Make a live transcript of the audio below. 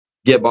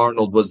Gib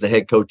Arnold was the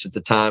head coach at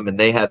the time, and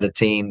they had a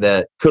team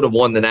that could have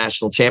won the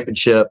national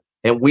championship,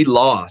 and we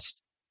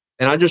lost.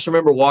 And I just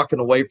remember walking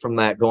away from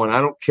that going, I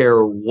don't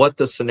care what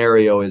the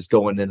scenario is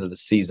going into the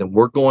season.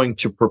 We're going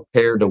to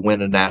prepare to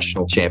win a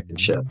national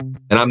championship.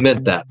 And I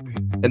meant that.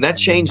 And that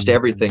changed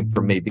everything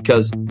for me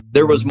because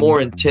there was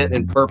more intent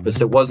and purpose.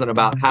 It wasn't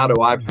about how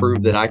do I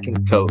prove that I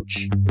can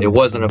coach. It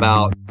wasn't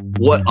about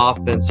what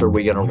offense are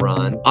we going to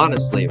run.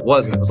 Honestly, it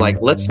wasn't. It was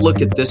like, let's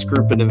look at this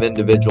group of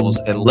individuals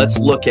and let's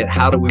look at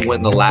how do we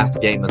win the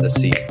last game of the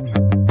season.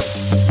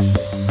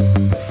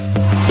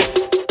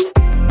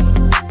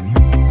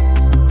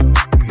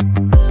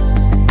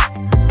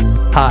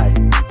 Hi,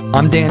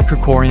 I'm Dan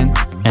Krikorian.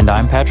 And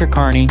I'm Patrick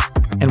Carney.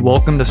 And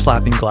welcome to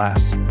Slapping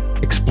Glass,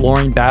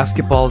 exploring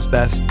basketball's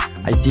best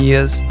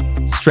ideas,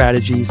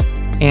 strategies,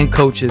 and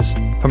coaches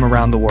from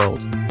around the world.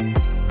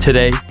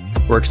 Today,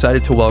 we're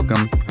excited to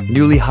welcome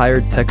newly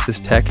hired Texas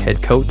Tech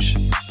head coach,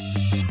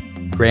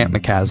 Grant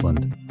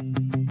McCasland.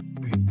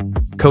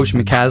 Coach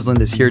McCasland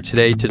is here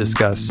today to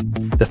discuss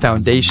the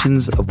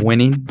foundations of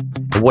winning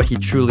and what he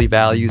truly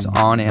values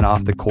on and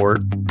off the court,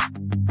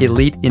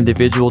 elite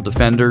individual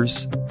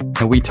defenders,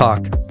 and we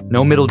talk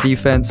no middle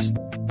defense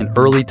and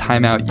early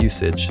timeout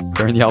usage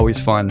during the always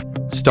fun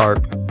start,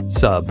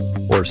 sub,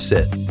 or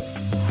sit.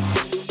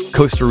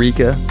 Costa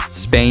Rica,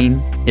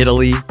 Spain,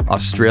 Italy,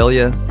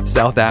 Australia,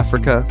 South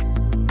Africa.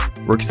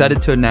 We're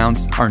excited to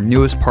announce our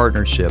newest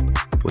partnership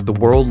with the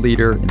world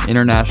leader in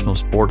international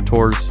sport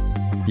tours,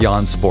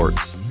 Beyond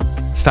Sports.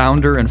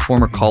 Founder and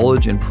former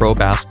college and pro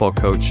basketball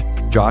coach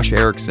Josh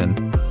Erickson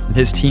and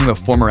his team of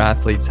former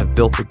athletes have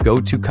built the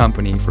go-to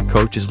company for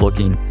coaches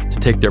looking to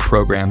take their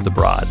programs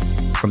abroad.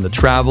 From the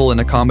travel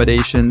and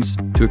accommodations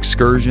to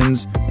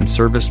excursions and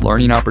service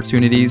learning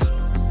opportunities,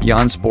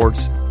 Beyond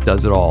Sports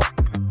does it all.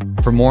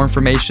 For more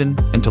information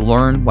and to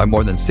learn why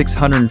more than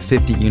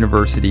 650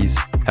 universities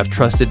have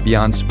trusted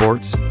Beyond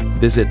Sports,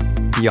 visit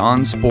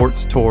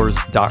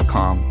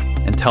beyondsportstours.com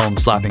and tell them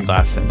Slapping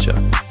Glass sent you.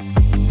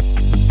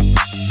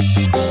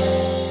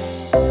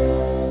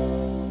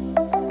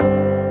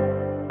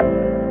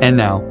 And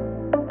now,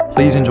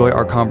 please enjoy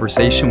our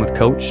conversation with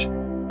Coach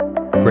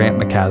Grant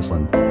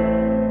McCasland.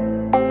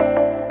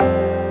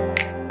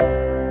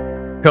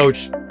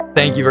 Coach,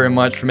 thank you very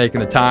much for making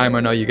the time.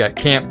 I know you got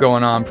camp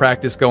going on,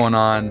 practice going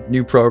on,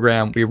 new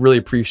program. We really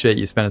appreciate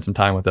you spending some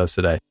time with us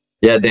today.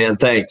 Yeah, Dan,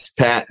 thanks.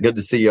 Pat, good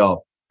to see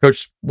y'all.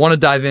 Coach, want to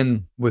dive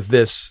in with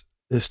this.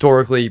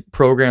 Historically,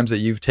 programs that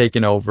you've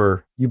taken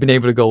over, you've been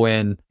able to go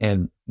in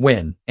and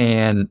win.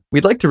 And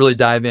we'd like to really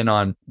dive in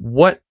on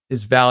what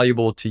is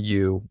valuable to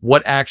you,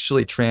 what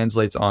actually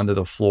translates onto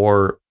the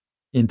floor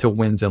into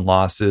wins and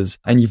losses.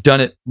 And you've done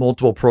it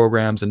multiple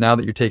programs. And now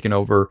that you're taking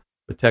over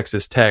with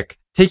Texas Tech,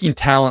 taking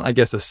talent, I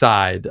guess,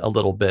 aside a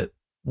little bit,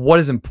 what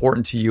is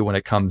important to you when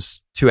it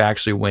comes to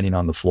actually winning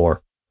on the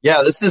floor?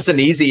 Yeah, this is an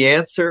easy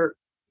answer.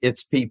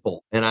 It's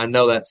people. And I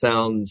know that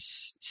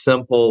sounds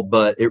simple,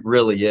 but it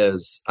really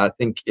is. I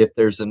think if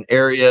there's an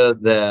area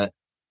that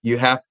you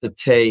have to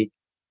take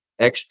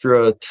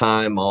extra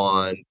time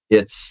on,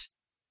 it's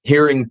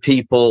hearing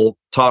people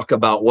talk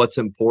about what's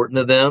important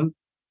to them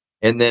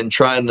and then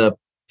trying to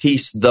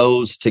piece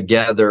those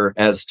together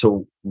as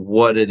to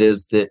what it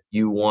is that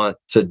you want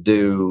to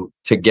do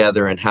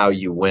together and how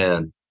you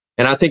win.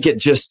 And I think it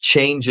just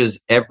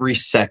changes every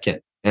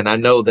second. And I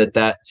know that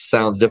that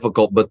sounds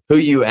difficult, but who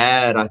you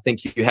add, I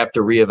think you have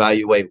to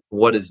reevaluate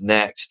what is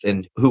next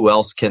and who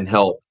else can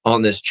help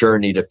on this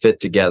journey to fit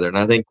together. And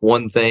I think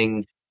one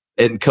thing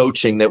in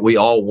coaching that we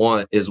all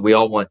want is we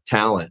all want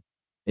talent.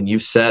 And you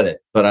said it,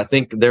 but I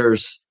think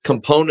there's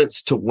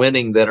components to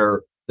winning that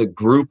are the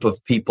group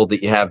of people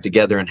that you have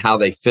together and how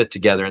they fit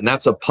together. And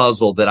that's a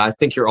puzzle that I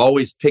think you're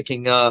always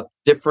picking up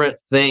different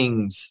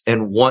things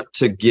and want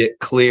to get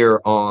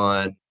clear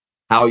on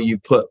how you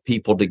put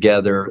people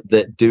together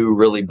that do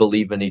really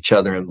believe in each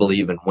other and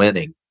believe in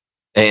winning.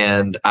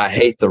 And I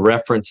hate the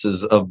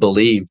references of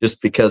believe just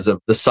because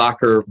of the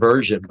soccer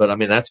version. But I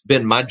mean, that's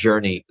been my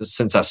journey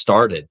since I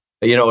started.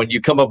 You know, and you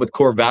come up with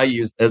core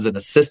values as an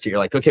assistant, you're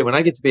like, okay, when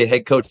I get to be a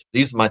head coach,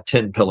 these are my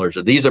 10 pillars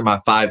or these are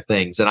my 5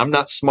 things. And I'm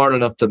not smart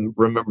enough to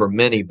remember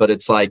many, but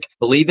it's like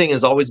believing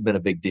has always been a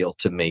big deal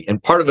to me.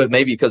 And part of it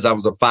maybe because I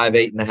was a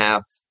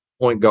 5'8.5"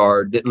 point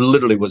guard that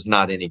literally was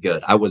not any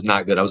good. I was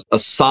not good. I was a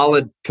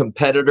solid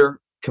competitor,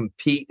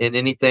 compete in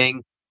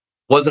anything,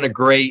 wasn't a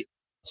great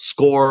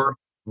scorer,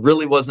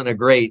 really wasn't a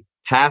great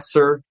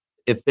passer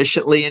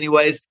efficiently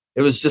anyways.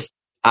 It was just,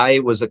 I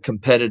was a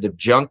competitive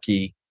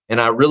junkie. And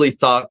I really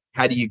thought,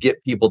 how do you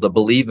get people to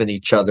believe in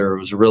each other? It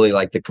was really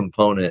like the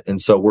component. And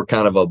so we're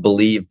kind of a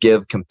believe,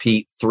 give,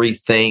 compete, 3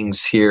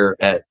 things here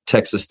at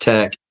Texas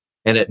Tech.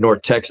 And at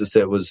North Texas,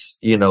 it was,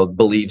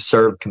 believe,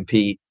 serve,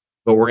 compete.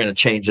 but we're going to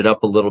change it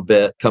up a little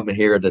bit coming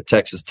here to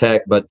Texas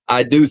Tech. But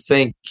I do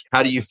think,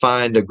 how do you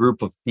find a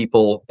group of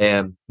people?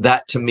 And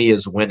that to me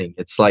is winning.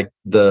 It's like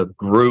the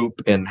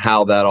group and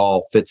how that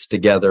all fits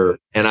together.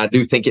 And I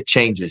do think it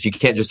changes. You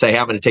can't just say, hey,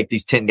 I'm going to take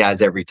these 10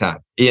 guys every time.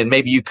 And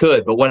maybe you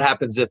could, but what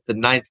happens if the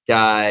 9th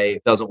guy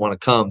doesn't want to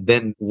come?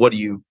 Then what do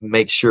you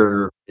make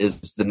sure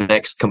is the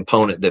next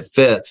component that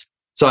fits?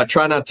 So I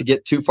try not to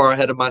get too far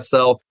ahead of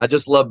myself. I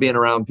just love being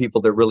around people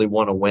that really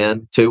want to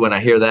win too. When I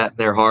hear that in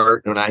their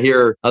heart, when I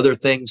hear other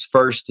things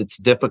first, it's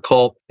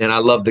difficult. And I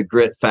love the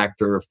grit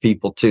factor of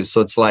people too.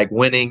 So it's like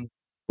winning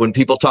when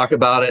people talk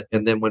about it.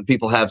 And then when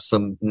people have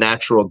some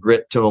natural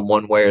grit to them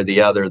one way or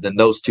the other, then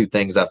those two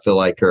things I feel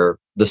like are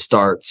the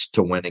starts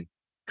to winning.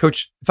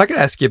 Coach, if I could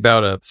ask you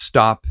about a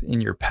stop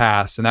in your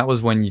past, and that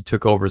was when you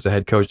took over as a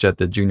head coach at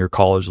the junior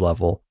college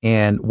level,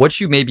 and what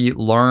you maybe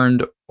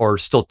learned or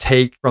still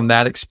take from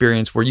that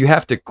experience where you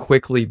have to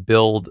quickly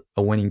build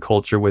a winning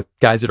culture with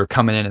guys that are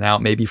coming in and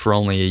out maybe for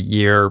only a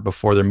year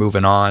before they're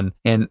moving on,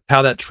 and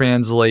how that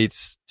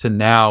translates to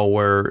now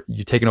where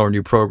you're taking over a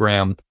new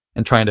program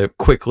and trying to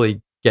quickly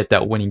get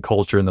that winning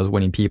culture and those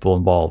winning people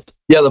involved.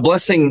 Yeah, the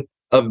blessing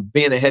of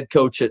being a head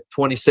coach at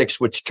 26,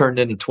 which turned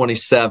into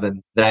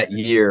 27 that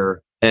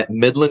year at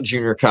Midland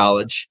Junior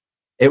College.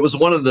 It was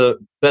one of the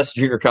best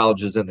junior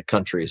colleges in the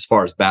country as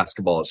far as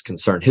basketball is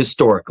concerned,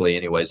 historically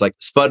anyways. Like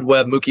Spud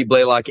Webb, Mookie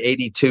Blaylock,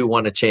 82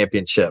 won a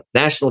championship,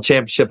 national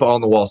championship on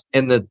the walls.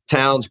 And the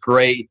town's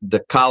great, the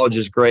college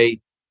is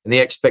great, and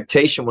the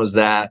expectation was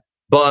that.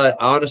 But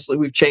honestly,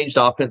 we've changed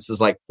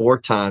offenses like 4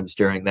 times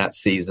during that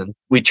season.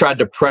 We tried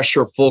to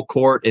pressure full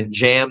court and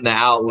jam the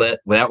outlet.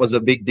 That was a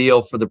big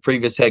deal for the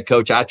previous head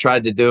coach. I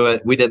tried to do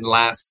it. We didn't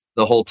last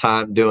the whole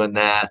time doing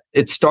that.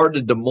 It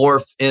started to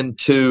morph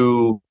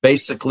into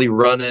basically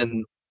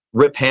running.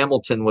 Rip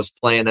Hamilton was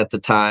playing at the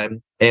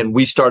time, and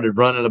we started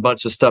running a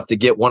bunch of stuff to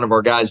get one of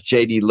our guys,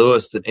 J.D.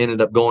 Lewis, that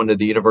ended up going to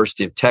the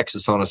University of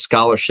Texas on a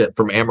scholarship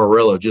from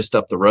Amarillo just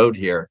up the road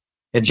here.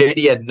 And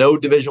J.D. had no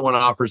Division I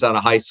offers out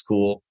of high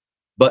school.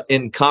 But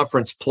in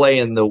conference play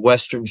in the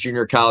Western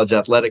Junior College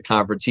Athletic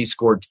Conference, he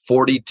scored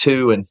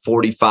 42 and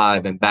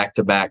 45 in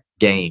back-to-back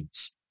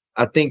games.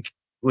 I think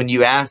when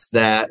you ask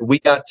that, we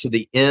got to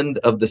the end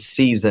of the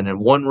season,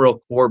 and one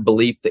real core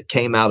belief that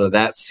came out of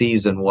that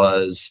season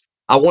was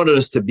I wanted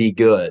us to be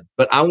good.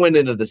 But I went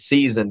into the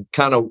season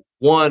kind of,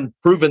 one,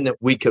 proving that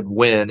we could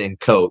win and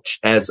coach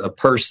as a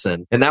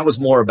person. And that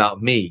was more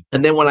about me.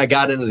 And then when I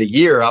got into the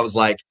year, I was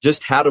like,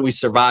 just how do we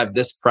survive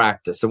this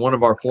practice? And one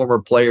of our former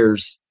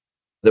players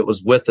that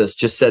was with us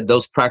just said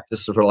those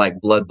practices were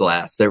like blood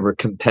blasts. They were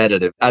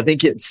competitive. I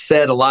think it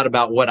said a lot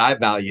about what I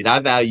valued. I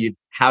valued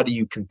how do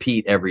you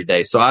compete every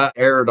day? So I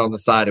erred on the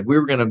side. If we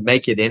were going to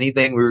make it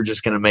anything, we were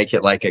just going to make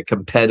it like a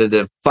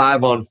competitive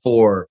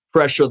 5-on-4,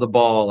 pressure the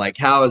ball. Like,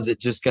 how is it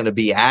just going to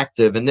be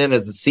active? And then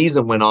as the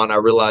season went on, I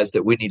realized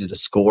that we needed to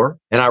score.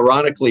 And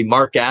ironically,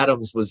 Mark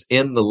Adams was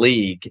in the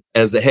league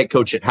as the head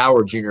coach at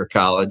Howard Junior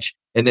College.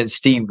 And then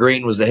Steve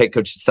Green was the head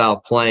coach at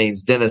South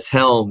Plains, Dennis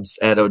Helms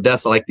at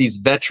Odessa, like these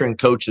veteran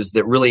coaches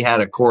that really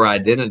had a core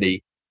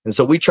identity. And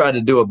so we tried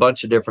to do a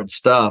bunch of different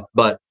stuff,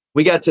 but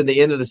we got to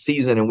the end of the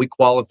season and we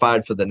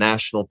qualified for the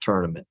national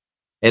tournament.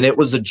 And it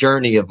was a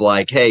journey of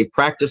like, hey,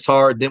 practice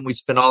hard. Then we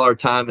spent all our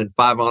time in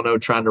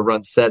 5-on-0 trying to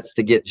run sets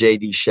to get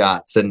JD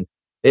shots. And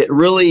it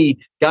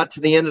really got to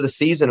the end of the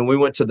season and we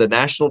went to the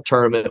national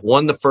tournament,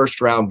 won the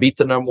first round, beat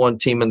the number 1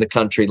 team in the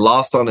country,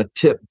 lost on a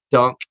tip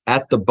dunk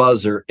at the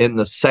buzzer in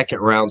the second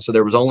round. So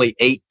there was only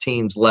 8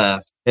 teams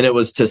left, and it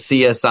was to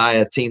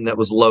CSI, a team that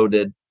was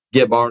loaded.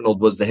 Gib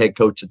Arnold was the head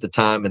coach at the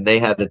time, and they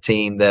had a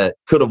team that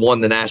could have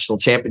won the national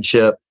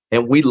championship,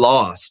 and we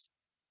lost.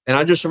 And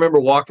I just remember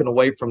walking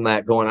away from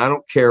that going, I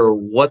don't care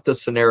what the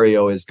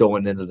scenario is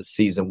going into the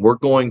season. We're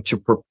going to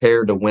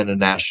prepare to win a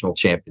national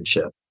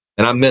championship.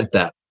 And I meant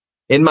that.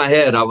 In my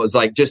head, I was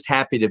like just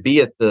happy to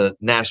be at the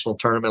national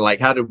tournament. Like,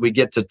 how did we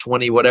get to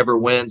 20 whatever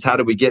wins? How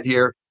did we get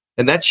here?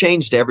 And that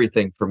changed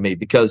everything for me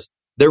because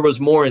there was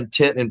more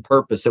intent and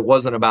purpose. It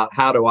wasn't about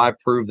how do I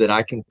prove that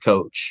I can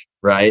coach,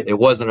 right? It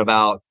wasn't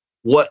about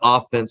what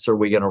offense are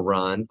we going to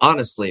run?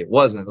 Honestly, it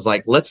wasn't. It was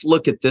like, let's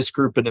look at this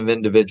group of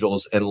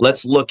individuals and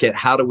let's look at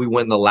how do we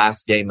win the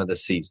last game of the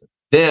season.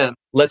 Then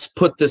let's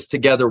put this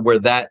together where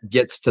that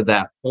gets to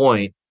that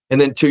point.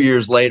 And then 2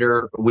 years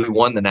later, we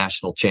won the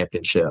national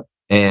championship.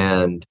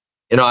 And,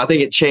 I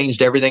think it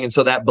changed everything. And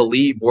so that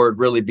believe word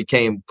really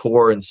became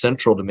core and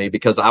central to me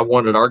because I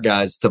wanted our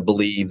guys to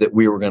believe that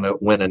we were going to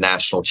win a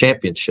national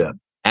championship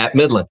at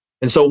Midland.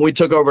 And so when we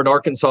took over at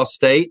Arkansas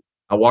State,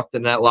 I walked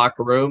in that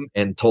locker room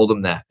and told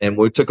them that. And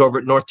when we took over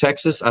at North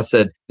Texas, I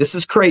said, this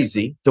is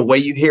crazy the way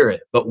you hear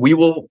it, but we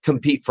will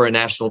compete for a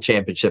national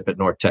championship at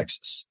North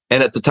Texas.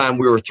 And at the time,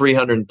 we were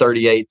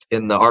 338th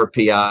in the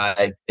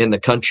RPI in the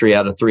country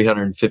out of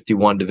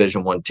 351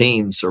 Division I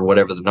teams or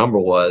whatever the number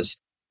was.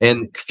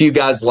 And a few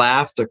guys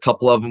laughed. A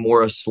couple of them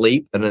were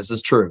asleep. And this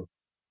is true.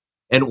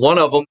 And one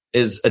of them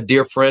is a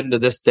dear friend to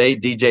this day,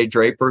 DJ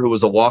Draper, who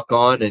was a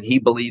walk-on, and he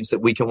believes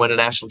that we can win a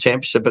national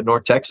championship at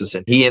North Texas.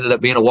 And he ended up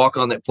being a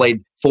walk-on that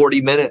played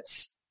 40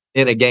 minutes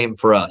in a game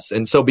for us.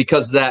 And so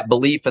because of that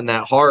belief and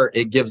that heart,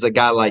 it gives a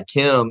guy like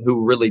him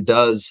who really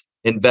does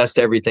invest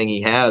everything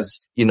he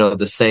has,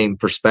 the same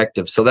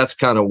perspective. So that's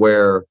kind of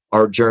where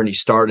our journey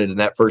started. And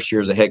that first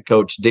year as a head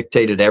coach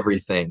dictated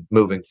everything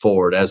moving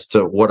forward as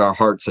to what our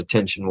heart's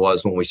attention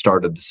was when we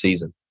started the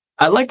season.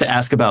 I'd like to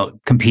ask about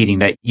competing,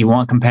 that you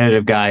want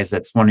competitive guys.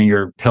 That's one of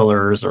your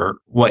pillars or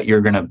what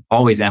you're going to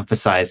always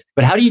emphasize.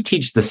 But how do you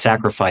teach the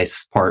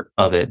sacrifice part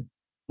of it?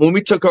 When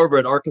we took over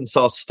at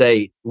Arkansas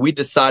State, we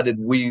decided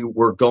we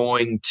were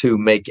going to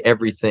make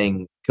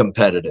everything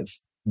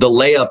competitive. The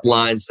layup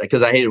lines,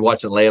 because I hated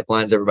watching layup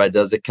lines. Everybody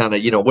does it kind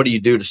of, what do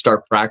you do to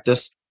start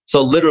practice?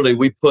 So literally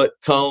we put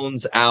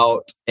cones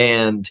out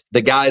and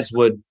the guys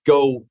would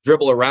go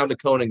dribble around a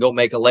cone and go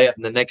make a layup.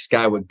 And the next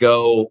guy would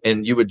go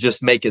and you would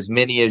just make as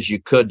many as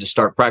you could to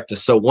start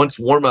practice. So once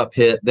warm up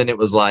hit, then it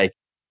was like,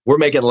 we're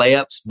making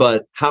layups,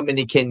 but how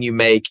many can you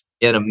make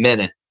in a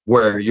minute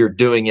where you're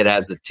doing it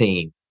as a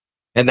team?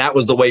 And that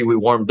was the way we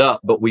warmed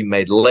up, but we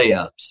made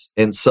layups.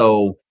 And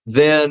so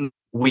then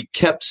we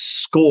kept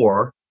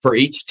score for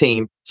each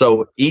team.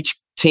 So each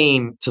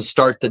team to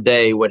start the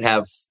day would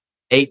have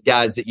 8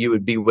 guys that you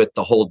would be with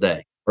the whole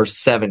day, or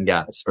 7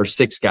 guys or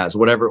 6 guys,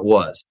 whatever it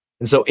was.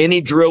 And so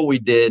any drill we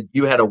did,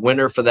 you had a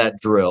winner for that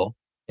drill.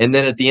 And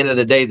then at the end of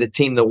the day, the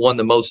team that won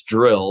the most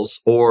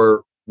drills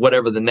or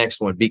whatever the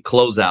next one would be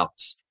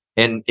closeouts.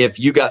 And if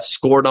you got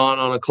scored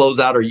on a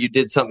closeout or you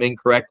did something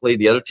incorrectly,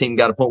 the other team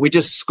got a point. We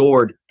just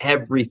scored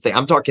everything.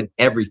 I'm talking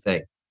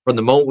everything from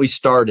the moment we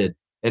started.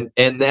 And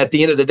at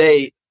the end of the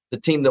day, the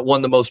team that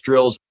won the most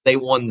drills, they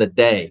won the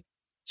day.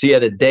 So you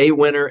had a day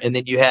winner and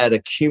then you had a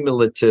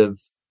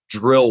cumulative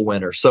drill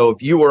winner. So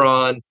if you were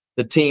on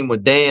the team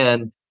with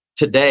Dan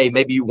today,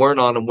 maybe you weren't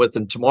on them with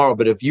him tomorrow,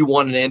 but if you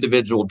won an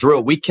individual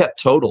drill, we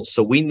kept totals.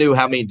 So we knew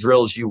how many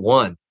drills you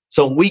won.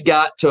 So when we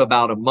got to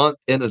about a month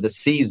into the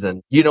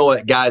season,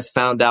 what guys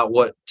found out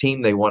what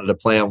team they wanted to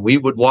play on. We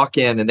would walk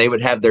in and they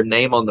would have their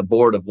name on the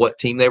board of what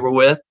team they were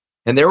with.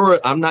 And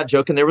I'm not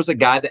joking, there was a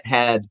guy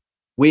that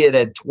we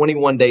had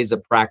 21 days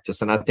of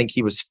practice, and I think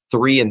he was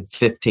 3 and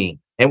 15.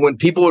 And when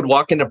people would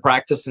walk into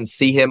practice and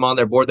see him on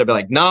their board, they'd be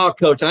like, "No,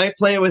 coach, I ain't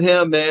playing with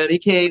him, man. He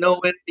can't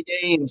win any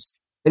games."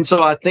 And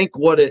so I think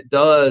what it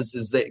does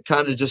is that it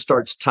kind of just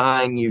starts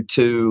tying you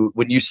to,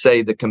 when you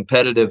say the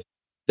competitive,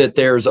 that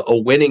there's a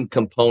winning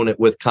component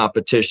with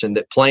competition,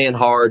 that playing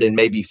hard and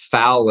maybe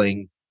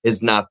fouling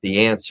is not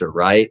the answer,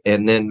 right?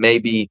 And then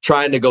maybe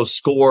trying to go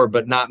score,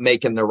 but not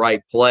making the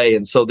right play.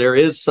 And so there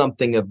is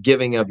something of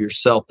giving of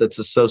yourself that's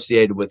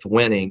associated with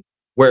winning,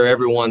 where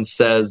everyone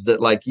says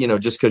that, like,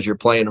 just because you're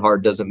playing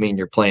hard doesn't mean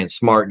you're playing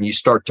smart. And you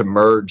start to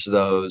merge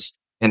those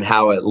and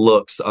how it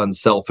looks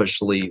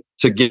unselfishly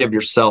to give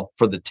yourself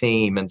for the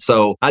team. And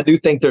so I do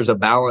think there's a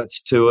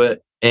balance to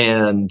it.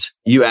 And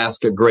you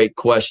ask a great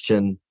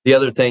question. The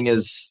other thing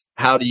is,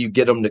 how do you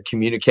get them to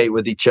communicate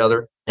with each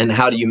other? And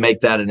how do you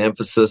make that an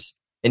emphasis?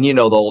 And the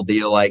old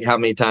deal, like, how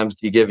many times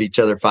do you give each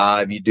other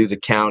 5? You do the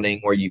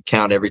counting where you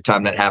count every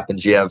time that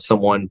happens. You have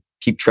someone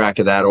keep track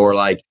of that. Or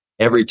like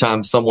every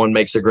time someone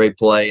makes a great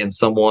play and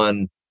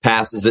someone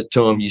passes it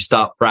to them, you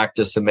stop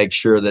practice and make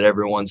sure that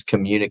everyone's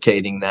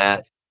communicating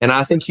that. And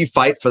I think you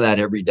fight for that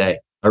every day.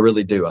 I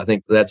really do. I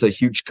think that's a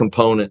huge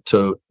component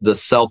to the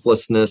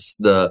selflessness,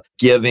 the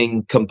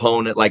giving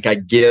component. Like, I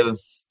give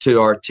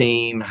to our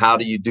team. How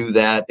do you do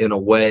that in a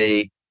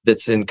way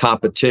that's in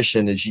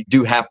competition? Is you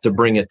do have to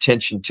bring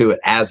attention to it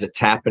as it's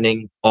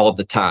happening all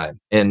the time.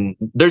 And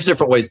there's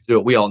different ways to do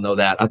it. We all know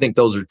that. I think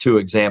those are 2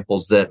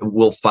 examples that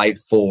we'll fight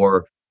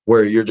for,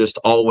 where you're just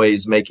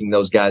always making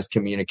those guys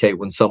communicate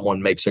when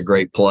someone makes a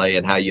great play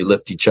and how you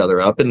lift each other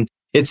up. And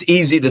it's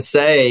easy to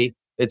say.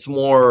 It's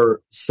more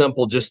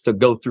simple just to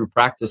go through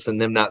practice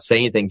and them not say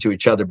anything to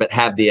each other, but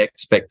have the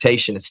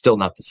expectation. It's still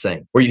not the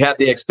same. Where you have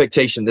the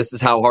expectation, this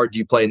is how hard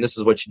you play and this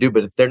is what you do.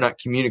 But if they're not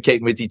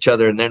communicating with each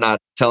other and they're not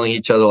telling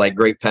each other like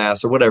great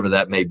pass or whatever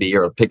that may be,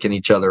 or picking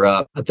each other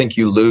up, I think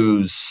you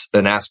lose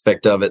an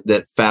aspect of it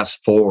that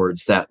fast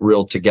forwards that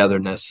real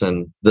togetherness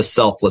and the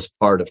selfless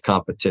part of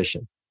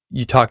competition.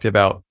 You talked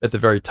about at the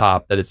very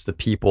top that it's the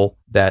people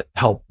that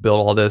help build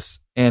all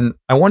this. And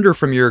I wonder,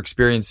 from your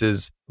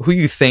experiences, who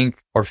you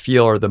think or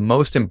feel are the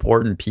most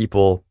important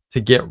people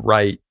to get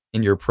right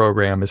in your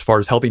program as far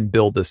as helping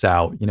build this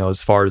out,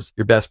 as far as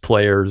your best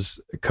players,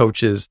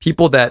 coaches,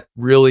 people that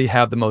really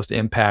have the most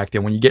impact.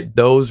 And when you get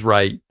those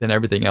right, then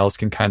everything else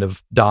can kind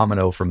of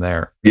domino from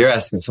there. You're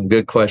asking some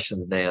good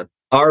questions, Dan.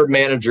 Our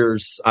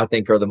managers, I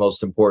think, are the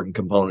most important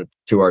component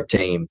to our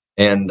team.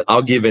 And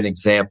I'll give an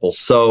example.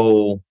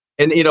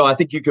 And, I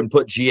think you can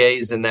put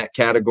GAs in that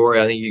category.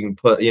 I think you can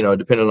put,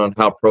 depending on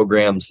how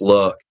programs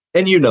look.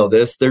 And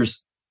this,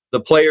 there's the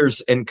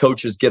players and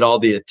coaches get all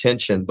the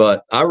attention.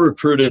 But I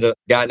recruited a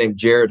guy named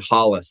Jared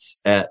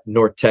Hollis at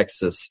North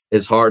Texas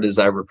as hard as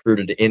I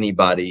recruited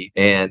anybody.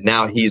 And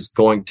now he's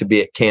going to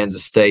be at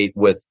Kansas State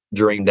with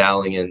Dream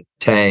Dowling and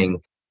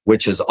Tang,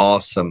 which is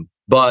awesome.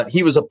 But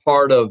he was a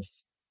part of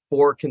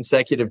 4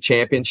 consecutive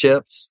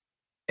championships.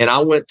 And I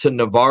went to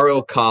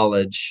Navarro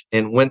College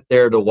and went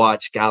there to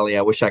watch, golly,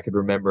 I wish I could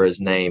remember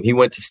his name. He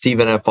went to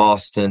Stephen F.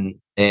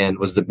 Austin and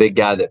was the big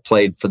guy that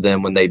played for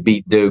them when they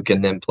beat Duke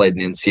and then played in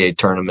the NCAA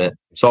tournament.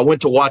 So I went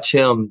to watch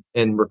him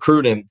and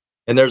recruit him.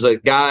 And there's a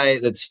guy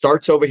that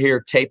starts over here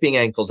taping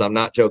ankles. I'm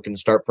not joking, to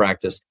start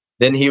practice.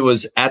 Then he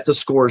was at the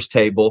scores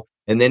table,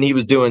 and then he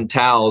was doing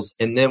towels.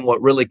 And then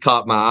what really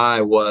caught my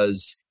eye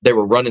was they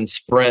were running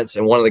sprints,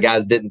 and one of the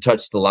guys didn't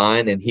touch the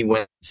line, and he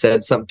went and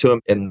said something to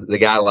him. And the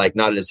guy like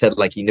nodded his head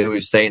like he knew what he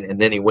was saying. And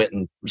then he went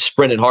and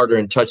sprinted harder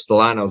and touched the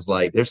line. I was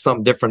like, there's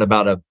something different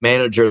about a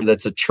manager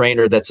that's a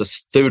trainer, that's a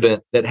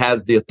student, that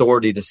has the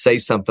authority to say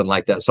something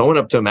like that. So I went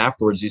up to him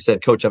afterwards. He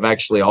said, Coach, I've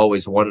actually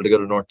always wanted to go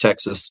to North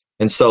Texas.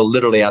 And so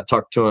literally I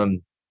talked to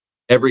him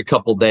every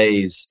couple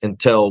days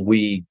until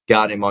we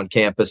got him on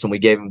campus and we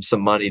gave him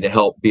some money to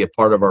help be a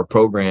part of our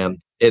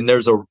program. And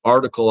there's an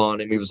article on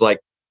him. He was like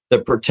the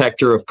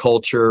protector of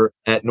culture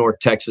at North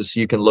Texas.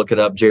 You can look it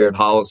up. Jared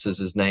Hollis is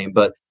his name.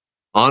 But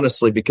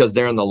honestly, because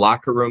they're in the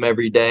locker room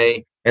every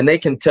day and they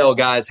can tell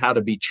guys how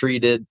to be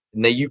treated,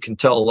 and you can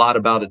tell a lot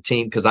about a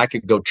team because I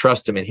could go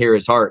trust him and hear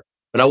his heart.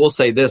 But I will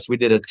say this, we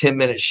did a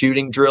 10-minute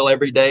shooting drill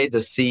every day to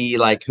see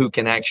like who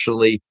can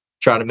actually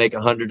try to make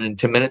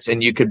 110 minutes,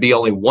 and you could be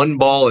only one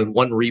ball and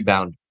one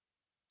rebound.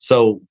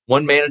 So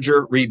one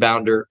manager,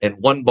 rebounder, and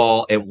one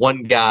ball and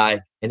one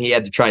guy, and he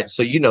had to try it.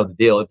 So you know the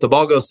deal. If the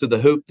ball goes through the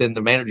hoop, then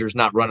the manager's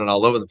not running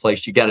all over the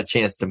place. You got a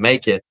chance to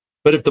make it.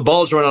 But if the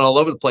ball's running all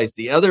over the place,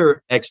 the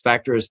other X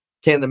factor is,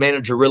 can the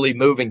manager really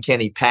move and can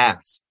he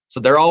pass?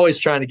 So they're always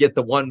trying to get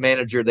the one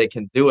manager that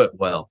can do it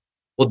well.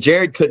 Well,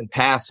 Jared couldn't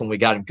pass when we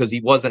got him because he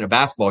wasn't a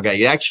basketball guy.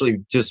 He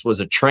actually just was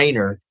a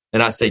trainer.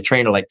 And I say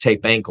trainer like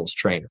tape ankles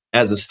trainer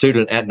as a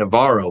student at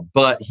Navarro,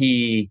 but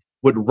he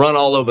would run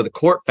all over the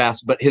court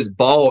fast, but his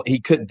ball, he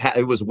couldn't pass.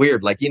 It was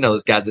weird. Like,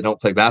 those guys that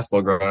don't play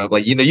basketball growing up,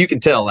 like, you can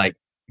tell like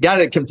the guy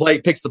that can play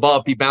picks the ball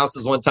up. He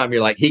bounces one time.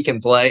 You're like, he can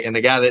play. And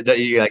the guy that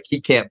you're like,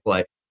 he can't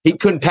play. He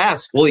couldn't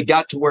pass. Well, he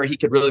got to where he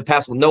could really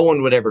pass. Well, no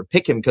one would ever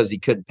pick him because he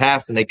couldn't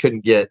pass and they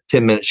couldn't get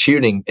 10-minute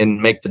shooting and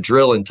make the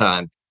drill in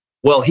time.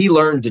 Well, he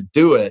learned to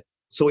do it.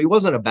 So he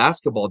wasn't a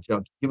basketball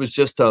junkie. He was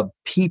just a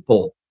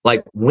people.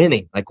 Like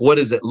winning, like what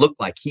does it look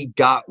like? He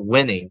got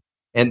winning.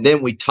 And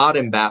then we taught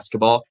him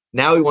basketball.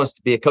 Now he wants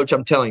to be a coach.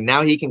 I'm telling you,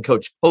 now he can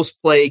coach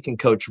post play, he can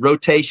coach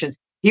rotations.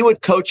 He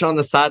would coach on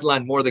the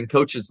sideline more than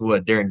coaches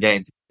would during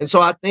games. And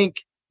so I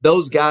think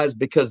those guys,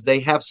 because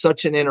they have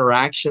such an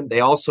interaction, they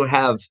also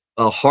have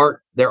a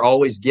heart. They're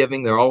always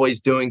giving. They're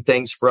always doing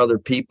things for other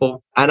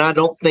people. And I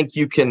don't think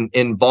you can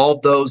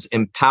empower those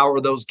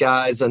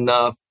guys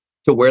enough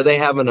to where they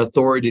have an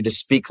authority to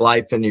speak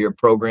life into your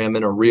program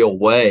in a real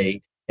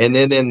way. And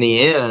then in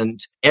the end,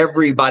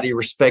 everybody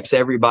respects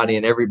everybody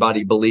and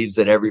everybody believes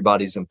that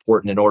everybody's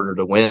important in order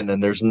to win.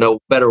 And there's no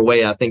better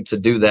way, I think, to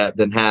do that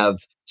than have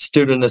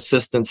student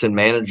assistants and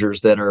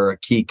managers that are a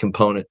key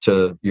component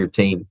to your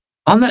team.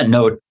 On that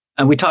note,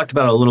 and we talked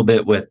about a little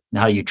bit with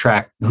how you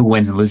track who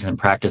wins and loses in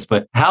practice,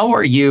 but how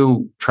are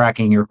you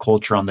tracking your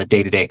culture on the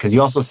day-to-day? Because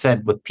you also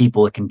said with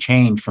people, it can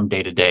change from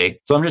day to day.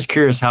 So I'm just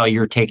curious how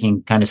you're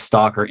taking kind of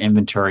stock or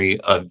inventory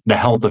of the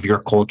health of your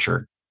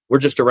culture. We're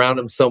just around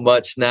them so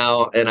much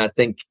now. And I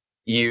think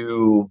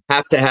you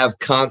have to have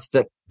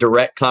constant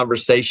direct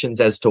conversations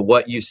as to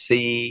what you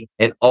see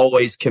and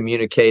always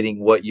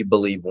communicating what you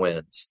believe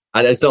wins.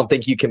 I just don't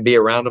think you can be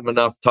around them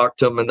enough, talk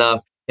to them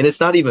enough. And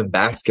it's not even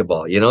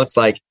basketball. It's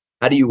like,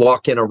 how do you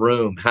walk in a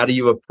room? How do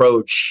you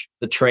approach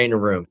the trainer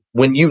room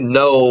when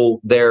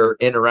they're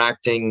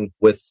interacting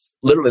with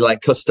literally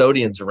like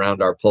custodians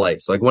around our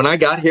place? Like when I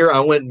got here,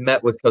 I went and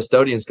met with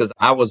custodians because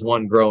I was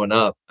one growing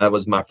up. That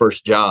was my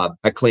first job.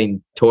 I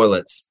cleaned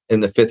toilets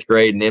in the 5th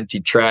grade and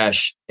emptied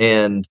trash.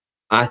 And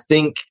I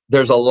think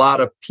there's a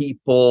lot of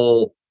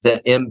people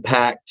that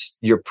impact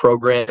your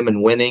program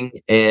and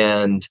winning.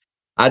 And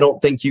I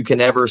don't think you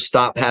can ever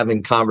stop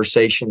having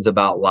conversations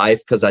about life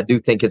because I do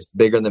think it's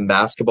bigger than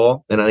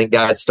basketball. And I think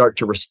guys start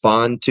to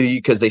respond to you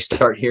because they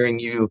start hearing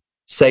you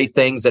say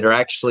things that are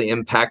actually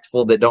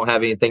impactful that don't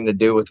have anything to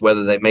do with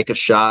whether they make a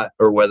shot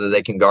or whether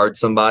they can guard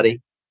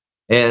somebody.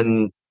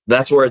 And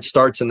that's where it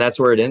starts and that's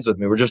where it ends with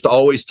me. We're just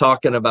always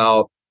talking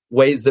about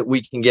ways that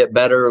we can get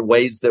better,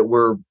 ways that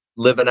we're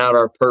living out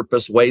our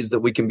purpose, ways that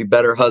we can be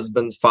better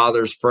husbands,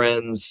 fathers,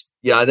 friends.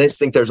 Yeah, I just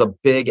think there's a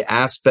big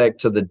aspect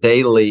to the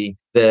daily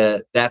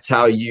that's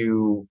how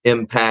you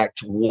impact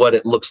what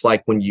it looks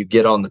like when you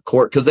get on the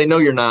court because they know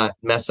you're not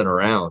messing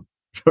around,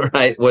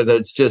 right? Whether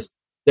it's just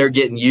they're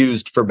getting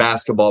used for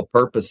basketball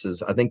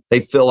purposes. I think they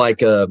feel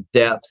like a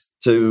depth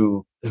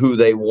to who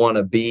they want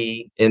to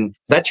be. And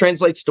that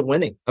translates to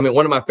winning. I mean,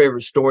 one of my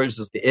favorite stories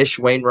is the Ish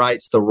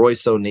Wainwrights, the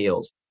Royce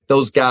O'Neals.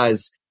 Those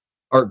guys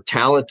are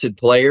talented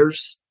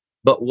players,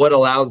 but what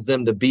allows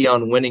them to be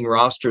on winning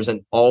rosters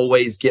and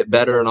always get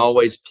better and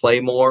always play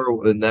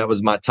more? And that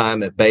was my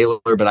time at Baylor,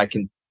 but I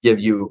can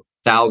give you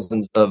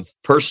thousands of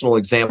personal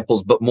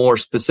examples, but more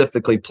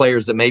specifically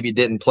players that maybe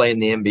didn't play in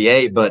the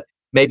NBA, but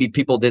maybe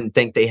people didn't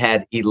think they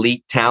had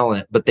elite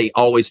talent, but they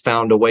always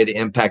found a way to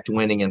impact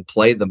winning and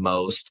play the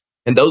most.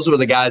 And those were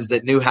the guys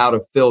that knew how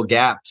to fill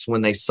gaps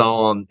when they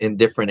saw them in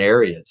different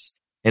areas.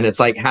 And it's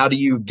like, how do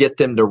you get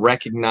them to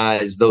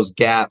recognize those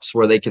gaps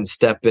where they can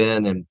step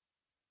in and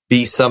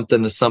be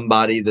something to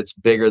somebody that's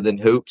bigger than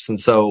hoops? And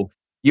so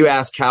you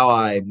ask how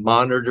I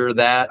monitor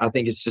that. I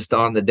think it's just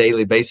on the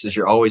daily basis.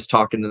 You're always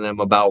talking to them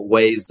about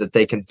ways that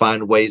they can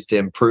find ways to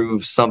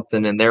improve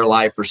something in their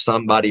life or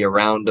somebody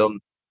around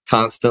them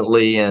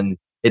constantly. And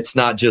it's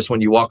not just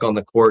when you walk on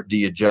the court, do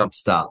you jump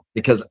stop?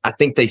 Because I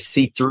think they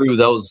see through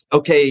those.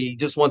 Okay, he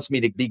just wants me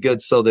to be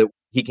good so that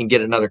he can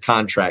get another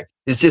contract.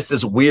 It's just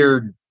this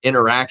weird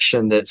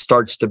interaction that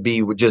starts to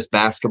be with just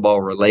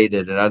basketball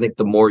related. And I think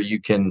the more you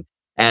can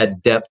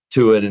add depth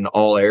to it in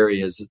all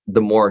areas,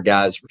 the more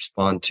guys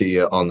respond to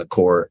you on the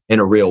court in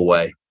a real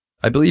way.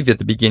 I believe at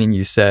the beginning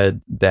you said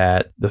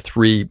that the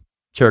three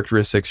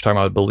characteristics you're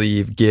talking about,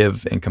 believe,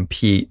 give, and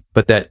compete,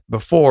 but that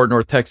before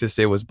North Texas,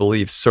 it was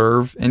believe,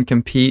 serve, and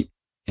compete.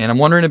 And I'm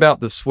wondering about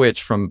the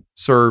switch from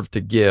serve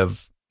to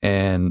give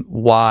and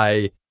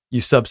why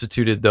you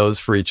substituted those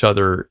for each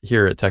other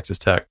here at Texas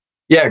Tech.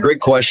 Yeah,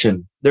 great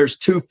question. There's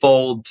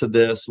twofold to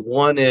this.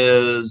 One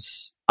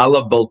is I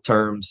love both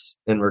terms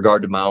in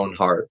regard to my own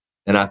heart.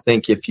 And I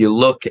think if you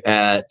look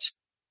at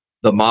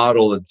the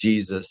model of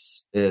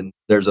Jesus, and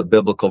there's a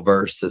biblical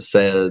verse that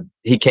said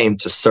he came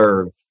to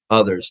serve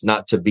others,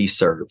 not to be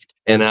served.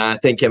 And I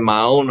think in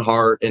my own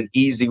heart, an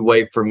easy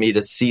way for me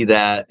to see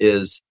that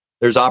is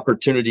there's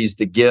opportunities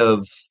to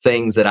give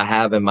things that I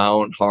have in my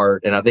own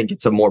heart. And I think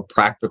it's a more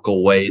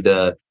practical way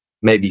to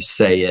maybe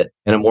say it,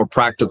 and a more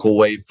practical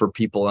way for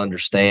people to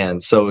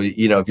understand. So,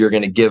 if you're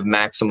going to give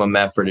maximum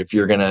effort, if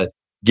you're going to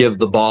give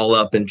the ball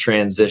up in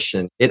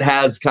transition, it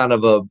has kind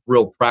of a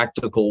real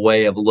practical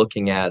way of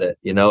looking at it.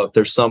 If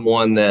there's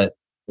someone that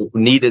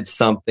needed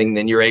something,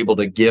 then you're able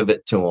to give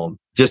it to them.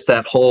 Just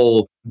that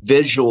whole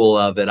visual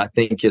of it, I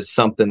think, is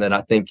something that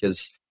I think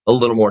is a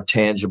little more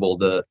tangible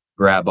to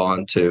grab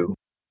onto.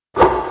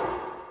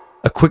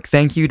 A quick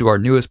thank you to our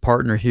newest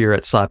partner here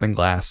at Slapping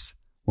Glass,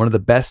 one of the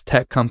best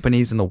tech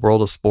companies in the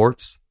world of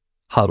sports,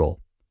 Huddle.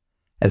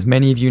 As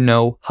many of you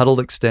know, Huddle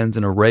extends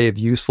an array of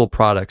useful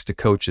products to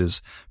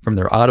coaches, from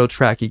their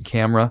auto-tracking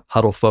camera,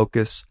 Huddle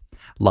Focus,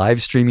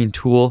 live streaming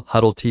tool,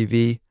 Huddle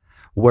TV,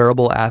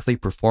 wearable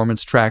athlete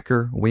performance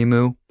tracker,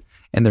 Wemu,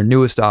 and their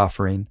newest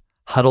offering,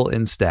 Huddle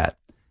Instat,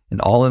 an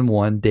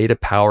all-in-one data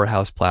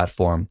powerhouse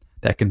platform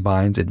that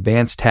combines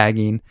advanced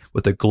tagging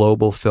with a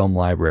global film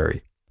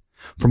library.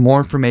 For more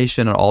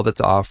information on all that's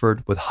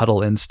offered with Huddle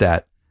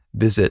Instat,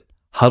 visit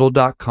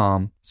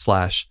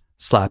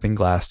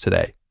huddle.com/slappingglass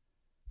today.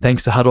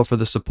 Thanks to Huddle for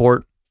the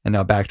support, and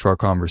now back to our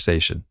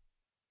conversation.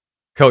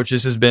 Coach,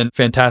 this has been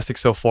fantastic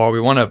so far.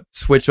 We want to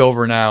switch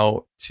over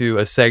now to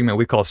a segment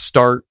we call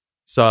Start,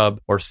 Sub,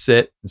 or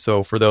Sit. And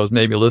so for those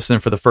maybe listening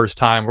for the first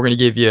time, we're going to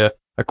give you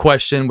a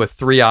question with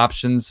 3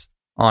 options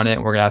on it.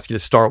 We're going to ask you to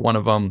start one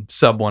of them,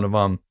 sub one of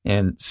them,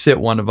 and sit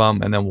one of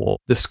them, and then we'll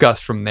discuss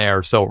from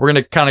there. So we're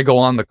going to kind of go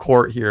on the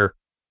court here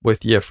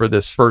with you for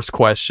this first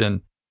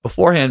question.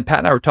 Beforehand, Pat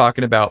and I were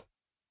talking about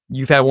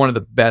you've had one of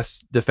the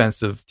best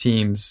defensive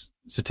teams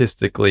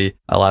statistically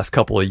the last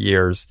couple of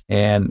years.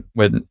 And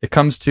when it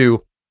comes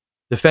to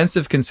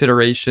defensive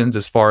considerations,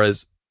 as far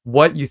as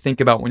what you think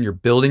about when you're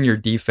building your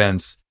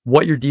defense,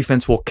 what your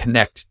defense will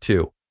connect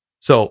to.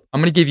 So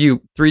I'm going to give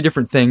you 3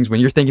 different things when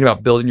you're thinking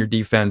about building your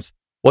defense,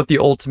 what the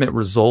ultimate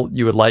result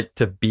you would like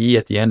to be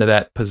at the end of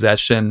that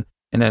possession,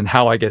 and then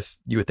how I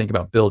guess you would think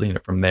about building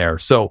it from there.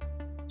 So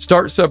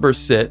start, sub, or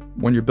sit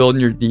when you're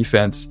building your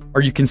defense.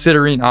 Are you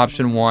considering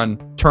option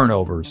 1,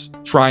 turnovers,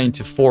 trying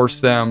to force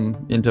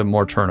them into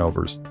more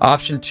turnovers?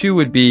 Option 2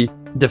 would be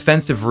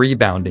defensive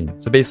rebounding.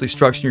 So basically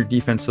structuring your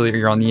defense so that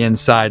you're on the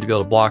inside to be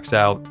able to blocks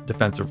out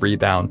defensive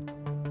rebound.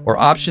 Or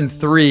option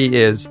 3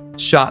 is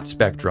shot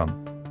spectrum.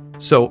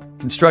 So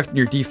constructing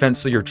your defense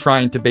so you're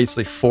trying to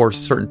basically force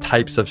certain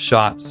types of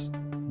shots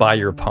by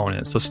your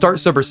opponent. So start,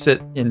 sub, or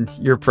sit in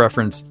your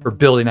preference for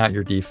building out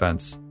your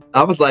defense.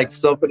 I was like,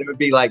 something it would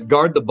be like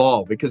guard the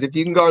ball, because if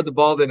you can guard the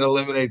ball, then it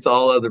eliminates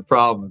all other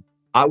problems.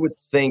 I would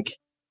think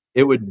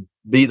it would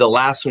be the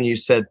last one you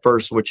said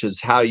first, which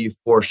is how you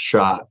force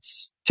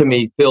shots. To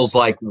me, feels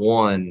like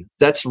one.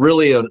 That's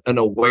really an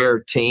aware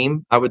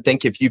team. I would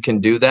think if you can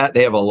do that,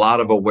 they have a lot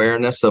of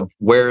awareness of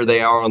where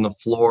they are on the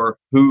floor,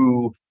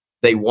 who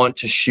they want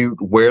to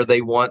shoot, where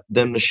they want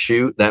them to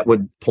shoot. That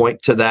would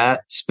point to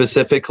that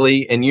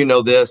specifically. And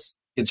this,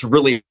 it's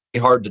really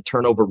hard to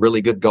turn over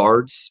really good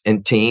guards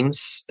and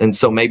teams. And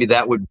so maybe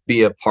that would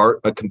be a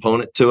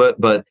component to it.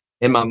 But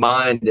in my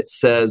mind, it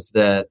says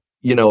that,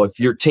 if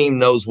your team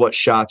knows what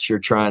shots you're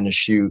trying to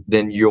shoot,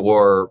 then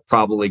you're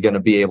probably going to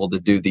be able to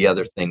do the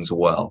other things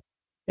well.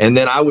 And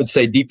then I would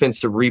say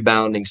defensive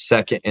rebounding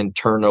second and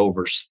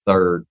turnovers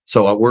third.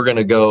 So we're going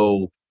to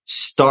go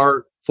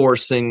start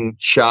forcing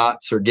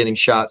shots or getting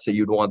shots that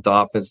you'd want the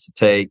offense to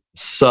take,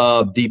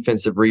 sub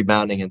defensive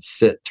rebounding, and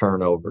sit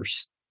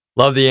turnovers.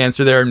 Love the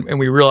answer there. And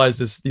we realize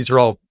these are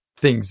all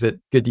things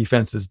that good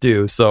defenses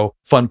do. So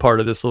fun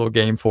part of this little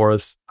game for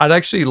us. I'd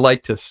actually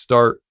like to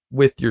start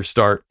with your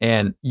start.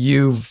 And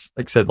you've,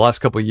 like I said, the last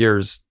couple of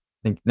years,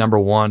 think number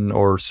one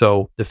or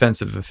so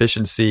defensive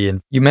efficiency.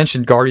 And you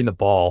mentioned guarding the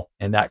ball,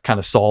 and that kind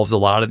of solves a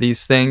lot of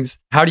these things.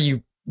 How do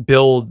you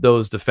build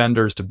those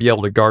defenders to be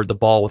able to guard the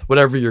ball with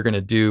whatever you're going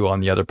to do on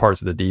the other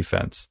parts of the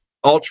defense?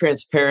 All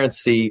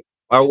transparency,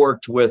 I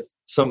worked with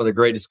some of the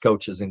greatest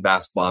coaches in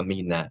basketball. I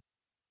mean that.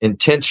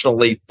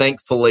 Intentionally,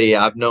 thankfully,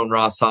 I've known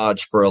Ross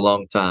Hodge for a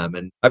long time,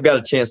 and I've got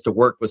a chance to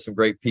work with some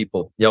great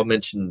people. Y'all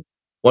mentioned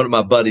one of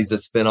my buddies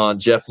that's been on,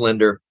 Jeff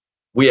Linder.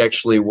 We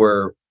actually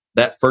were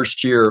that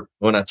first year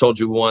when I told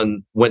you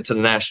went to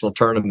the national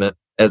tournament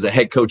as a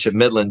head coach at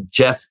Midland.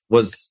 Jeff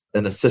was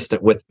an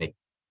assistant with me.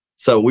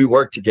 So we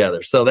worked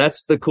together. So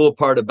that's the cool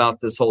part about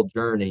this whole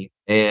journey.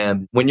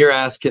 And when you're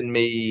asking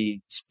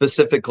me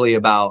specifically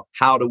about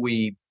how do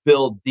we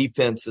build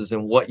defenses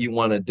and what you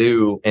want to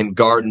do and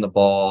guarding the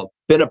ball,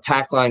 been a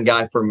pack line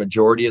guy for a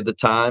majority of the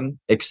time,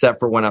 except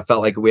for when I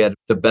felt like we had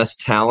the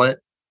best talent.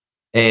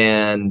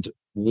 And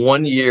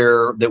one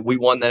year that we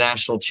won the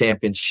national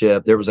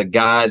championship, there was a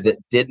guy that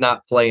did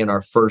not play in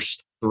our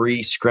first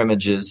 3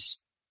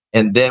 scrimmages.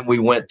 And then we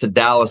went to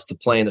Dallas to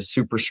play in a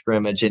super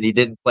scrimmage, and he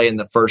didn't play in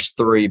the first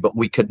 3, but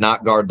we could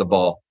not guard the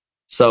ball.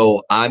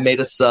 So I made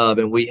a sub,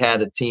 and we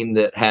had a team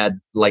that had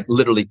like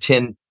literally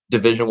 10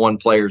 Division I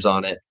players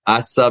on it. I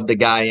subbed a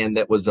guy in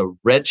that was a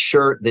red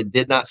shirt that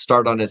did not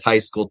start on his high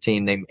school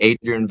team named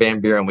Adrian Van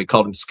Buren. We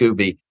called him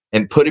Scooby,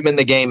 and put him in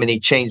the game, and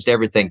he changed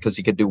everything because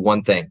he could do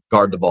one thing: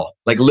 guard the ball.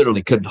 Like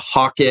literally could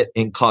hawk it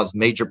and cause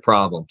major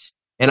problems.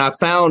 And I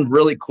found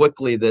really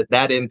quickly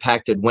that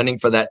impacted winning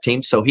for that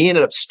team. So he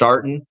ended up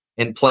starting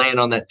and playing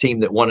on that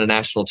team that won a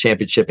national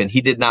championship. And he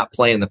did not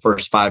play in the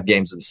first 5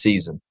 games of the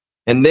season.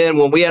 And then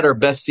when we had our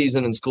best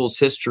season in school's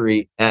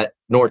history at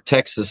North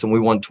Texas and we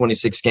won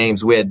 26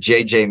 games, we had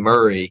JJ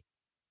Murray,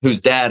 whose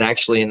dad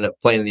actually ended up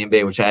playing in the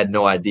NBA, which I had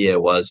no idea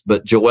it was,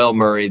 but Joel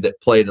Murray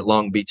that played at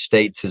Long Beach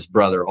State's his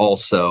brother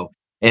also.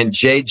 And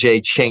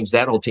JJ changed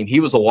that whole team. He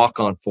was a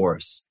walk-on for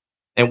us.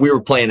 And we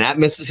were playing at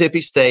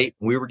Mississippi State.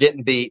 We were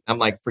getting beat. I'm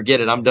like, forget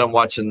it. I'm done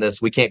watching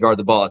this. We can't guard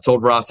the ball. I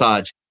told Ross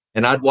Hodge,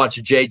 and I'd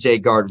watch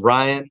JJ guard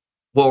Ryan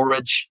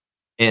Woolridge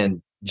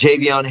and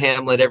Javion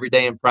Hamlet every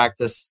day in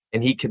practice,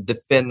 and he could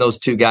defend those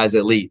 2 guys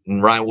elite.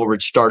 And Ryan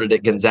Woolridge started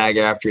at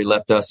Gonzaga after he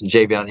left us, and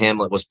Javion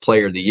Hamlet was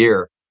player of the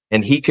year.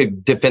 And he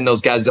could defend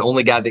those guys, the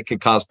only guy that could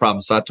cause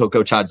problems. So I told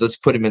Coach Hodge, let's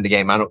put him in the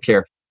game. I don't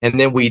care. And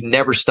then we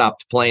never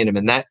stopped playing him.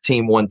 And that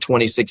team won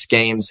 26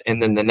 games.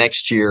 And then the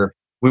next year,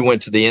 we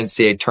went to the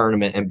NCAA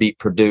tournament and beat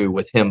Purdue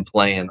with him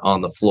playing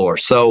on the floor.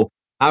 So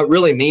I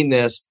really mean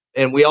this.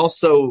 And we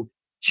also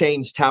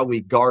changed how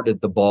we guarded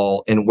the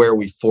ball and where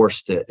we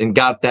forced it, and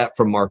got that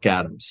from Mark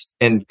Adams.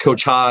 And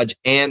Coach Hodge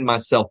and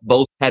myself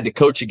both had to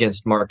coach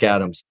against Mark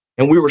Adams.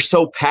 And we were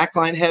so pack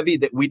line heavy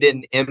that we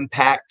didn't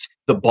impact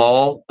the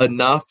ball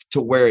enough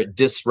to where it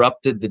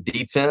disrupted the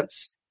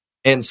defense.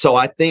 And so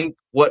I think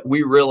what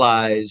we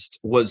realized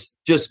was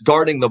just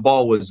guarding the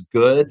ball was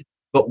good,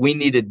 but we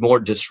needed more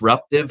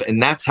disruptive.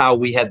 And that's how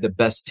we had the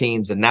best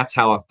teams. And that's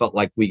how I felt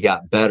like we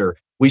got better.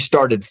 We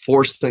started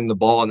forcing the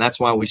ball, and that's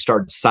why we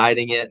started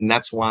siding it. And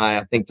that's why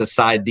I think the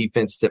side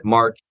defense that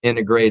Mark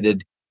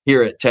integrated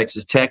here at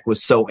Texas Tech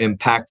was so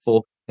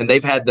impactful. And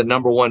they've had the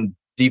number 1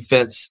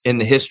 defense in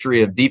the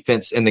history of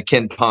defense in the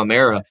Ken Palm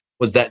era,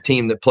 was that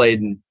team that played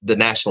in the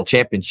national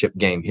championship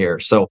game here.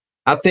 So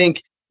I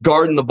think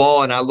guarding the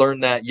ball, and I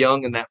learned that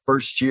young in that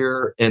first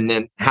year, and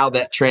then how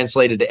that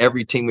translated to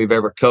every team we've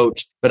ever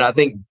coached. But I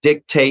think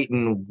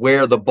dictating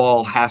where the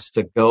ball has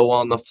to go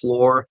on the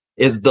floor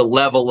is the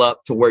level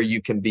up to where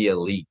you can be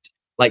elite.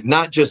 Like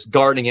not just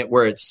guarding it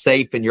where it's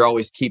safe and you're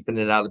always keeping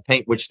it out of the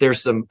paint, which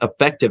there's some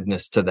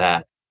effectiveness to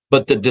that,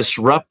 but the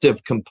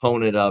disruptive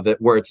component of it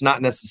where it's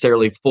not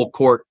necessarily full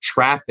court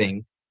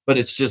trapping, but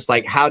it's just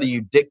like, how do you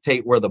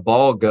dictate where the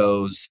ball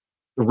goes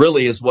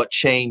really is what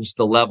changed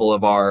the level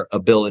of our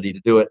ability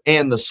to do it.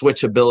 And the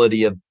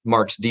switchability of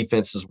Mark's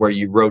defenses where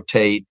you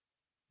rotate,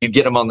 you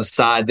get them on the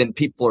side, then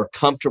people are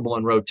comfortable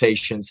in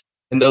rotations,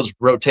 and those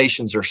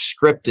rotations are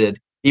scripted.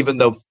 Even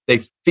though they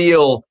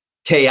feel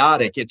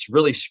chaotic, it's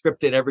really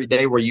scripted every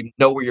day where you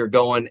know where you're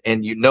going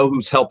and you know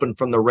who's helping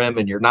from the rim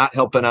and you're not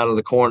helping out of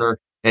the corner,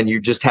 and you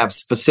just have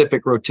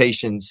specific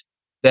rotations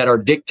that are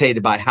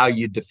dictated by how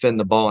you defend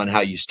the ball and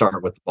how you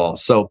start with the ball.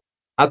 So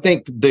I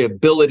think the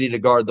ability to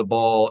guard the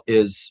ball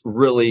is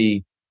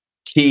really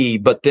key,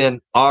 but then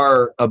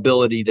our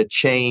ability to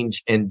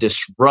change and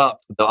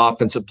disrupt the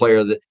offensive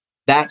player,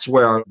 that's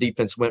where our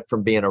defense went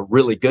from being a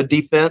really good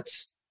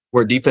defense,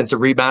 where defensive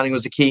rebounding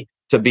was the key,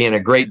 to being a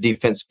great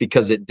defense,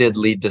 because it did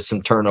lead to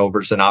some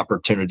turnovers and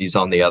opportunities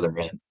on the other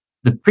end.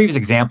 The previous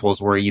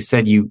examples where you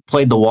said you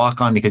played the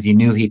walk-on because you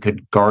knew he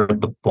could guard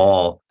the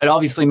ball. It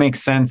obviously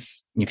makes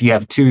sense if you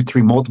have 2,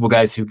 3, multiple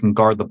guys who can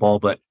guard the ball,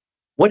 but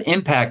what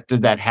impact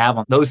did that have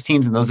on those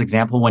teams in those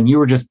examples when you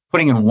were just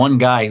putting in one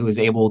guy who was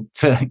able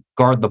to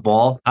guard the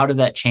ball? How did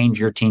that change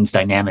your team's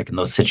dynamic in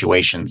those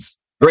situations?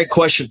 Great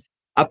question.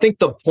 I think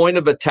the point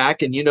of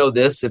attack, and you know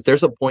this, if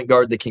there's a point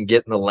guard that can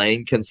get in the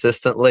lane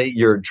consistently,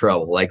 you're in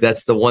trouble. Like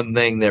that's the one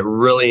thing that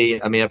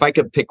really, I mean, if I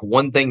could pick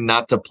one thing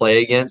not to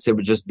play against, it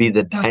would just be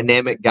the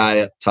dynamic guy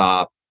up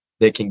top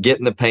that can get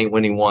in the paint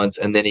when he wants,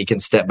 and then he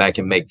can step back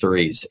and make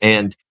threes.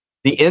 And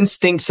the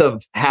instincts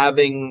of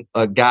having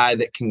a guy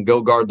that can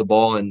go guard the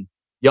ball, and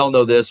y'all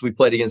know this, we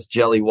played against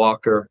Jelly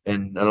Walker,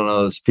 and I don't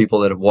know those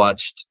people that have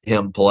watched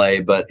him play,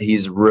 but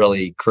he's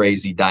really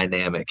crazy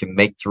dynamic, can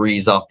make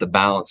threes off the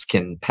bounce,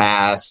 can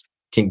pass,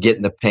 can get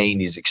in the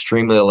paint. He's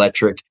extremely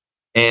electric.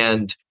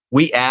 And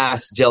we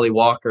asked Jelly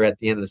Walker at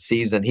the end of the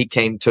season, he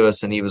came to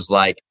us and he was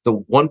like, the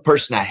one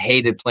person I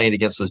hated playing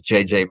against was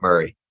JJ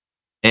Murray.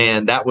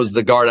 And that was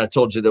the guard I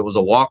told you that was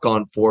a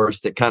walk-on for us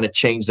that kind of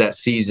changed that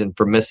season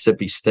for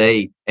Mississippi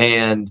State.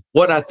 And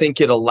what I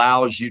think it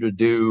allows you to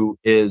do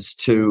is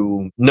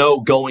to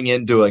know going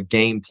into a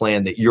game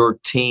plan that your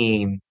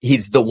team,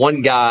 he's the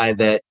one guy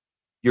that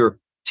your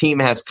team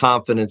has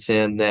confidence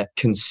in that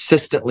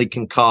consistently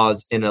can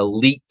cause an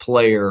elite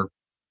player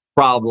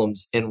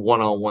problems in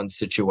one-on-one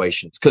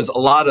situations. Because a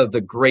lot of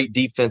the great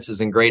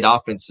defenses and great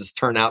offenses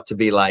turn out to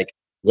be like,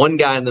 one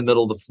guy in the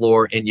middle of the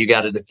floor and you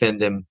got to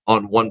defend him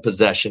on one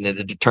possession and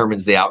it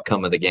determines the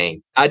outcome of the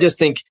game. I just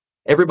think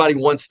everybody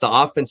wants the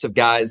offensive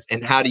guys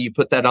and how do you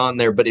put that on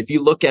there? But if you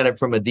look at it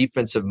from a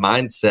defensive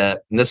mindset,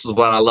 and this is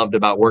what I loved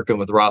about working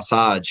with Ross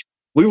Hodge,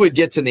 we would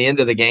get to the end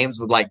of the games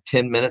with like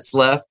 10 minutes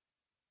left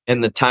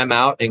and the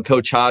timeout, and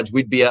Coach Hodge,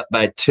 we'd be up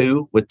by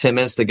 2 with 10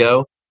 minutes to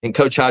go. And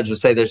Coach Hodge would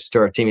say this to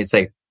our team. He'd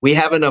say, we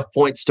have enough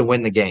points to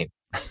win the game.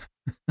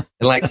 And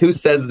like, who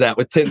says that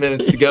with 10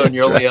 minutes to go and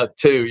you're only up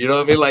 2? You know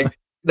what I mean? Like,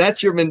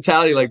 that's your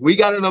mentality. Like, we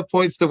got enough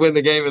points to win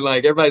the game. And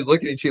like, everybody's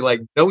looking at you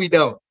like, no, we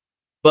don't.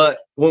 But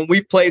when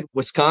we played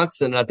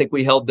Wisconsin, I think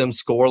we held them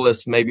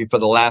scoreless maybe for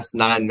the last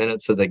 9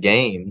 minutes of the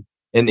game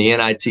in the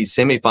NIT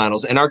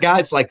semifinals. And our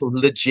guys like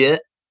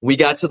legit, we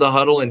got to the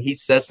huddle and he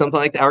says something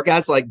like that. Our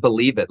guys like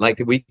believe it.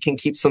 Like, we can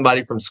keep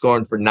somebody from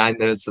scoring for 9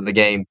 minutes of the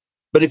game.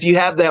 But if you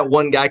have that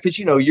one guy, because,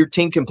 you know, your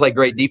team can play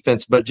great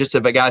defense, but just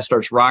if a guy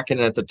starts rocking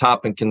it at the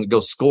top and can go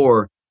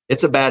score,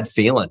 it's a bad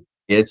feeling.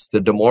 It's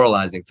the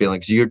demoralizing feeling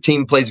because your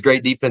team plays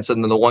great defense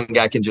and then the one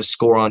guy can just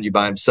score on you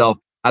by himself.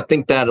 I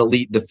think that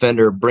elite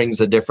defender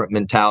brings a different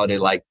mentality.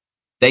 Like,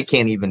 they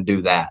can't even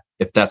do that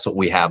if that's what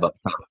we have up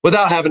top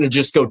without having to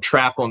just go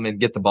trap them and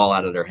get the ball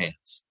out of their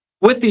hands.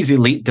 With these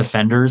elite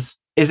defenders,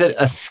 is it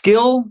a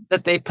skill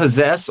that they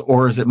possess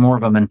or is it more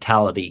of a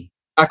mentality?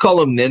 I call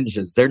them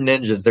ninjas. They're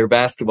ninjas. They're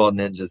basketball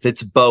ninjas.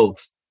 It's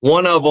both.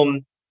 One of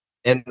them,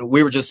 and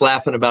we were just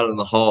laughing about it in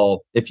the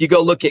hall. If you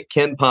go look at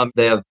Ken Palm,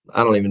 they have,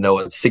 I don't even know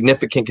what,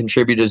 significant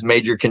contributors,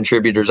 major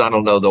contributors. I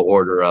don't know the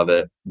order of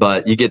it,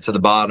 but you get to the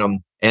bottom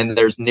and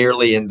there's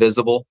nearly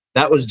invisible.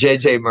 That was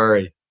JJ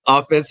Murray.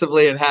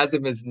 Offensively, it has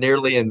him as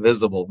nearly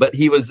invisible, but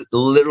he was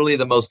literally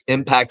the most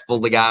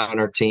impactful guy on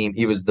our team.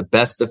 He was the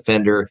best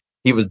defender.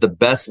 He was the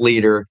best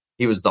leader.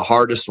 He was the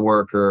hardest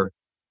worker.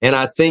 And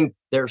I think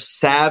their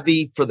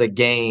savvy for the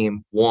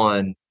game,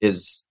 one,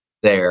 is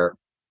there.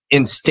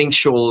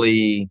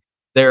 Instinctually,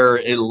 they're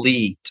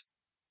elite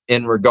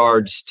in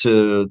regards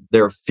to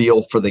their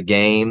feel for the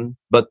game,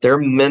 but their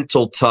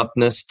mental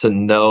toughness to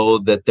know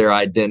that their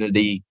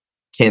identity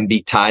can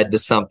be tied to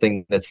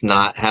something that's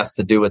not, has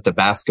to do with the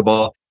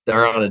basketball.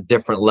 They're on a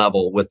different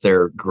level with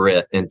their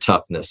grit and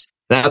toughness.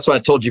 That's what I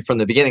told you from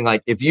the beginning.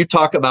 Like, if you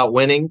talk about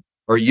winning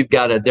or you've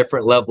got a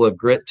different level of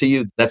grit to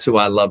you, that's who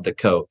I love to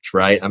coach,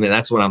 right? I mean,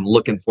 that's what I'm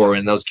looking for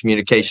in those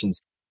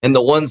communications. And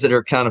the ones that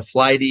are kind of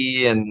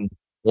flighty and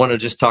want to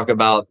just talk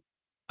about,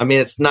 I mean,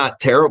 it's not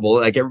terrible.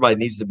 Like, everybody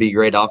needs to be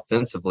great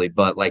offensively,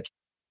 but like,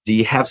 do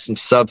you have some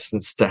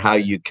substance to how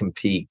you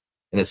compete?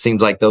 And it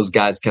seems like those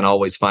guys can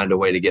always find a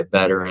way to get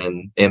better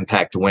and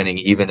impact winning,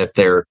 even if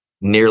they're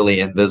nearly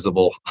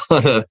invisible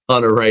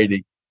on a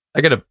rating.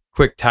 I got a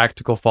quick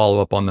tactical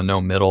follow-up on the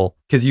no middle,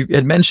 because you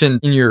had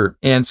mentioned in your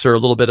answer a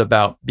little bit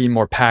about being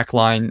more pack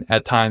line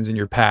at times in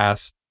your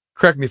past.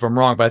 Correct me if I'm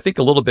wrong, but I think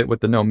a little bit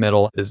with the no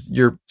middle is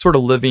you're sort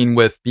of living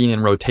with being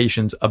in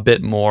rotations a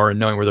bit more and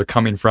knowing where they're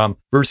coming from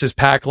versus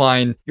pack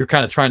line. You're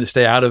kind of trying to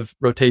stay out of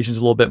rotations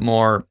a little bit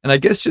more. And I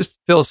guess just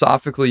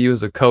philosophically, you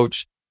as a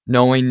coach,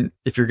 knowing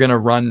if you're going to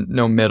run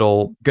no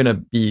middle, going to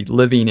be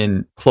living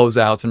in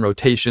closeouts and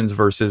rotations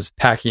versus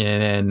packing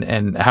it in,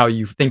 and how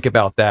you think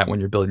about that when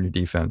you're building your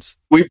defense.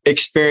 We've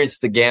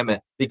experienced the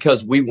gamut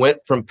because we went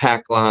from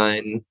pack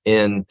line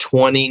in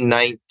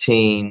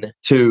 2019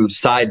 to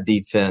side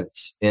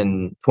defense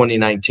in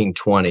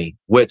 2019-20,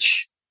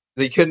 which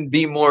they couldn't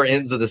be more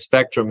ends of the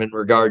spectrum in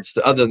regards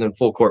to, other than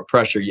full court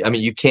pressure. I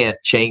mean, you can't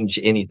change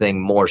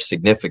anything more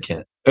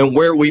significant. And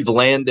where we've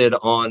landed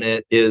on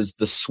it is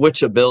the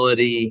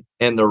switchability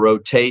and the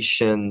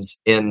rotations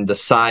in the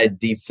side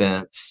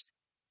defense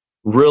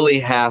really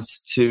has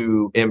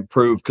to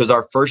improve, because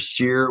our first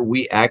year,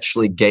 we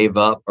actually gave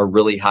up a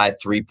really high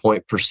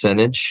 3-point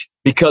percentage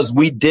because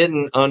we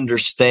didn't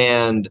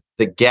understand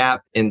the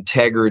gap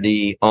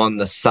integrity on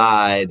the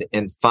side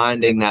and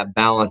finding that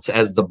balance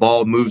as the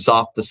ball moves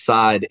off the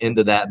side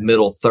into that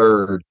middle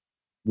third,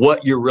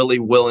 what you're really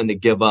willing to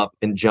give up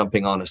in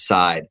jumping on a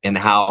side and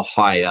how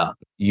high up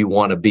you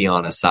want to be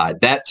on a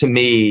side. That to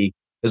me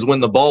is when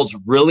the ball's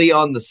really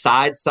on the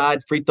side,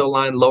 free throw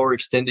line, lower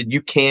extended,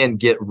 you can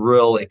get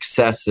real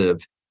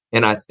excessive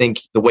And I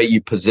think the way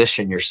you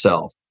position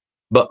yourself.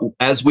 But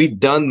as we've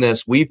done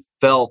this, we've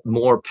felt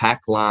more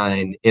pack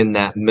line in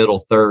that middle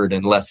third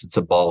unless it's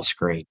a ball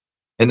screen.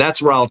 And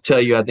that's where I'll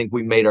tell you, I think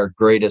we made our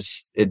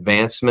greatest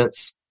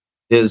advancements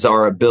is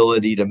our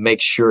ability to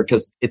make sure,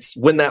 because it's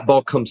when that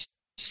ball comes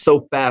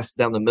so fast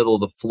down the middle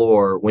of the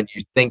floor, when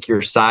you think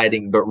you're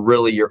siding, but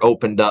really you're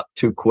opened up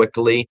too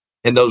quickly.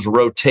 And those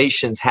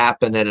rotations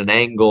happen at an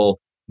angle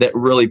that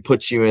really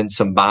puts you in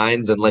some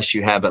binds unless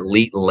you have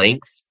elite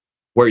length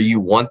where you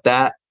want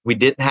that. We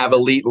didn't have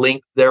elite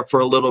length there for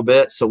a little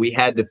bit. So we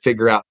had to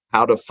figure out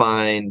how to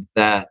find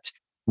that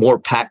more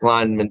pack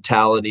line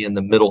mentality in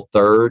the middle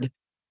third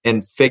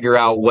and figure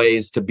out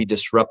ways to be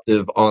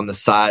disruptive on the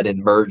side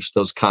and merge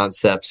those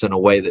concepts in a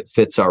way that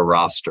fits our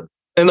roster.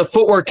 And the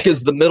footwork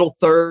is the middle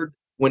third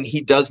when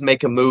he does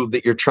make a move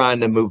that you're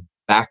trying to move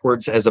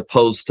backwards as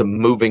opposed to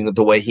moving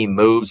the way he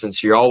moves. And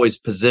so you're always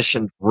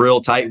positioned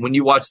real tight. When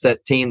you watch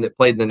that team that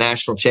played in the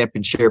national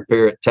championship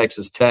here at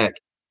Texas Tech,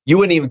 you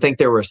wouldn't even think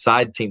they were a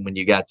side team when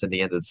you got to the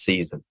end of the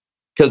season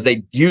because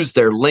they used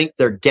their length,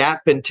 their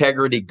gap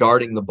integrity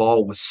guarding the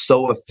ball was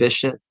so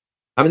efficient.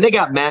 I mean, they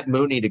got Matt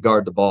Mooney to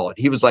guard the ball.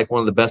 He was like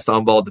one of the best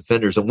on-ball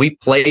defenders. And we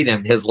played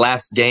him his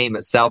last game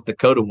at South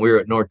Dakota when we were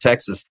at North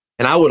Texas.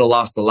 And I would have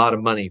lost a lot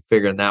of money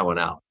figuring that one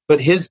out.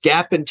 But his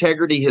gap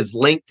integrity, his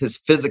length, his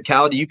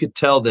physicality, you could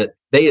tell that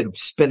they had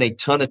spent a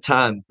ton of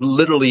time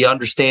literally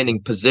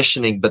understanding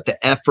positioning, but the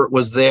effort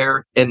was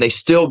there. And they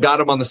still got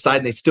him on the side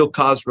and they still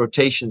caused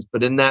rotations.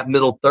 But in that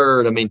middle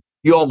third, I mean,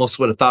 you almost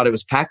would have thought it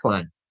was pack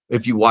line.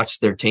 If you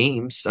watch their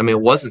teams, I mean,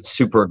 it wasn't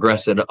super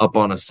aggressive up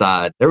on a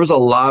side. There was a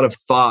lot of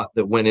thought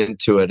that went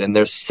into it, and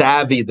their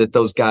savvy that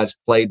those guys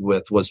played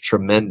with was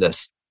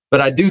tremendous.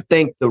 But I do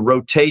think the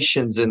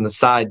rotations in the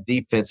side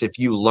defense, if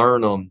you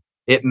learn them,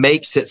 it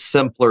makes it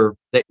simpler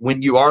that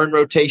when you are in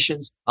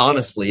rotations,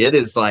 honestly, it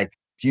is like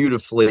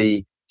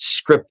beautifully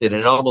scripted, and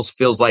it almost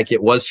feels like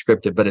it was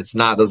scripted, but it's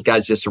not. Those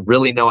guys just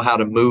really know how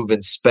to move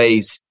in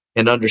space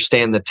and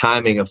understand the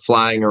timing of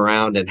flying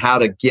around and how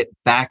to get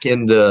back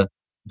into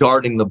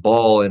guarding the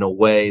ball in a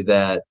way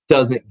that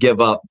doesn't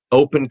give up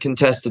open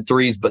contested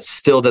threes, but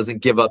still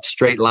doesn't give up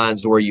straight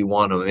lines where you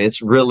want them.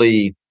 It's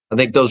really, I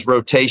think those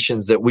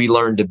rotations that we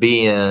learned to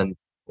be in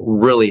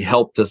really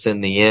helped us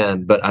in the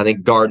end. But I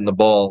think guarding the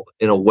ball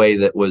in a way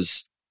that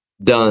was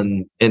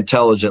done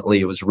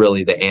intelligently was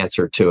really the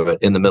answer to it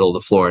in the middle of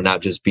the floor, and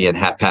not just being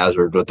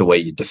haphazard with the way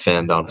you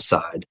defend on a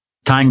side.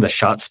 Tying the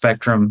shot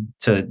spectrum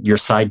to your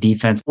side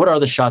defense, what are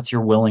the shots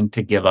you're willing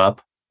to give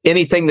up?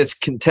 Anything that's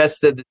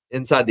contested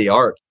inside the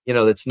arc,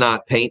 that's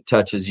not paint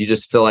touches, you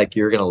just feel like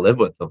you're going to live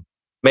with them.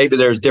 Maybe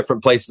there's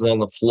different places on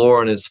the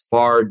floor, and as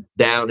far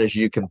down as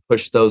you can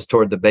push those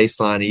toward the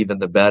baseline, even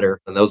the better.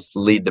 And those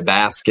lead to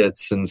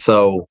baskets. And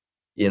so,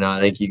 I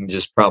think you can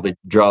just probably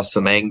draw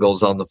some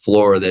angles on the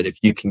floor that if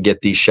you can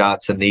get these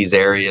shots in these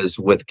areas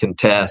with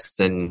contest,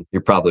 then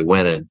you're probably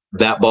winning.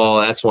 That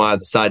ball, that's why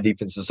the side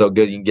defense is so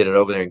good. You can get it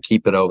over there and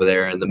keep it over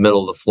there. And the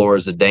middle of the floor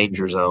is a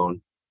danger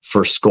zone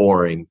for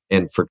scoring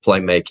and for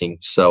playmaking.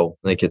 So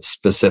I think it's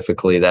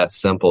specifically that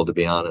simple, to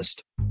be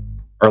honest.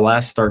 Our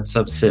last start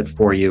subset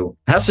for you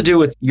has to do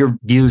with your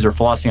views or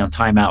philosophy on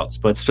timeouts,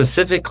 but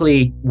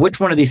specifically, which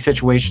one of these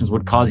situations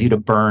would cause you to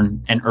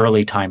burn an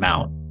early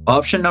timeout?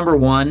 Option number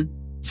one,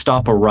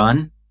 stop a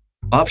run.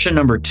 Option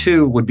number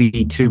two would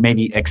be to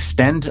maybe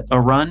extend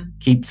a run,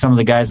 keep some of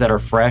the guys that are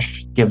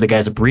fresh, give the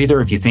guys a breather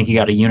if you think you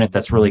got a unit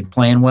that's really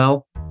playing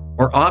well.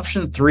 Or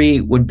option three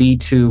would be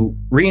to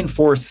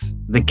reinforce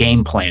the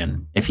game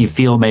plan. If you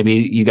feel maybe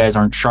you guys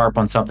aren't sharp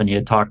on something you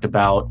had talked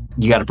about,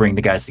 you got to bring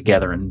the guys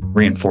together and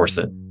reinforce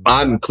it.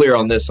 I'm clear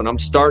on this one. I'm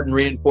starting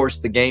reinforce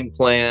the game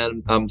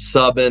plan. I'm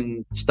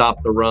subbing,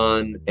 stop the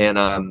run, and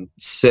I'm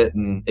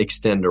sitting,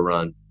 extend a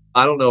run.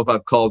 I don't know if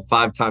I've called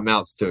 5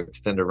 timeouts to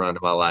extend a run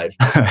in my life.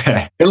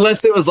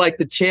 Unless it was like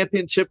the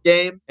championship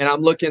game. And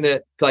I'm looking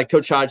at like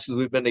Coach Hodgson,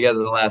 we've been together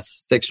the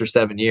last 6 or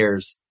 7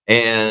 years.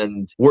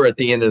 And we're at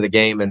the end of the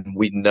game and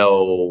we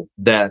know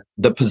that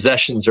the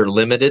possessions are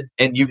limited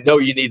and you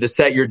need to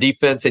set your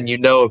defense, and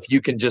if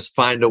you can just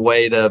find a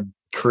way to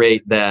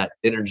create that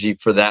energy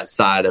for that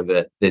side of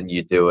it, then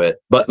you do it.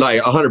 But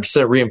like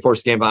 100%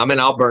 reinforced game.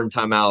 I'll burn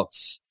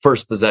timeouts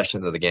first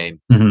possession of the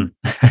game.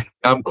 Mm-hmm.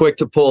 I'm quick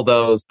to pull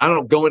those. I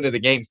don't go into the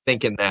game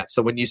thinking that.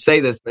 So when you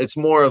say this, it's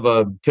more of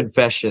a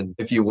confession,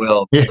 if you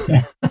will.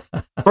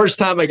 First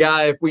time a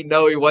guy, if we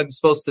know he wasn't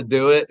supposed to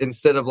do it,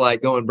 instead of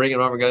like going, bring it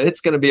over and go,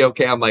 it's going to be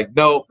okay. I'm like,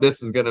 nope,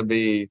 this is going to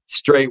be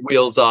straight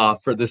wheels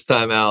off for this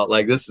time out.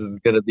 Like this is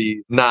going to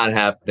be not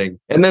happening.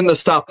 And then the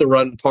stop the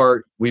run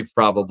part, we've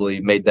probably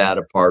made that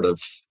a part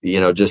of,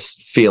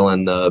 just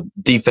feeling the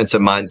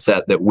defensive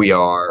mindset that we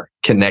are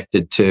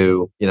connected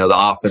to, the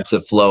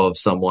offensive flow of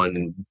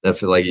someone. I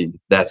feel like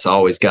that's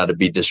always got to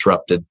be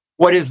disrupted.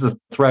 What is the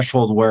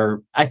threshold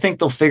where I think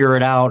they'll figure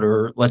it out,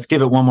 or let's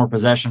give it one more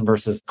possession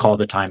versus call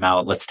the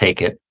timeout, let's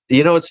take it?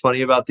 What's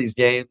funny about these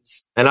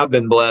games? And I've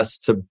been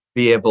blessed to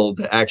be able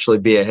to actually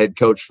be a head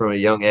coach from a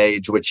young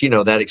age, which,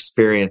 that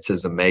experience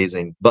is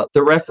amazing. But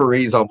the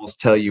referees almost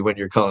tell you when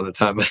you're calling a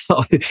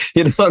timeout.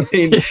 You know what I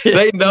mean?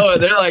 They know it.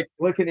 They're like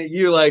looking at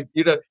you like,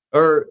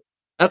 or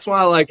that's why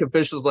I like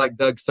officials like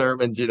Doug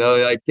Sermons,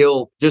 like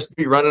he'll just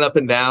be running up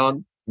and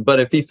down.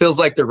 But if he feels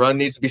like the run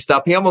needs to be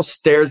stopped, he almost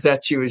stares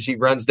at you as he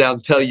runs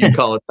down, tell you to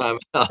call a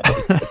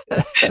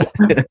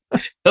timeout.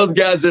 Those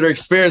guys that are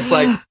experienced,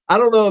 like, I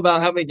don't know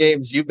about how many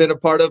games you've been a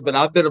part of, but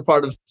I've been a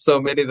part of so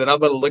many that I'm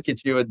going to look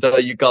at you and tell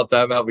you call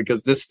timeout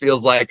because this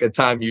feels like a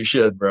time you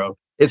should, bro.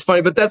 It's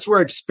funny, but that's where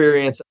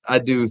experience, I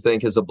do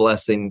think, is a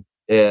blessing.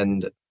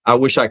 And I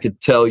wish I could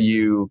tell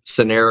you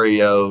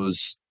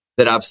scenarios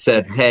that I've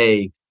said,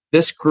 hey,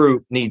 this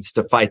group needs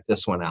to fight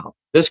this one out.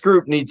 This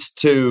group needs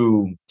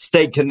to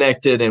stay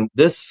connected. And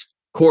this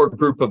core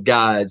group of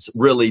guys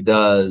really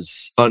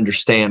does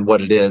understand what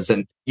it is.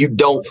 And you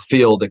don't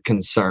feel the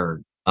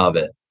concern of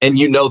it. And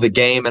you know the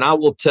game. And I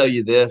will tell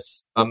you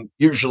this, I'm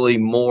usually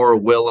more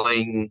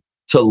willing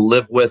to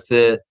live with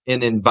it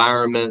in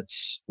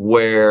environments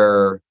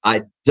where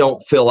I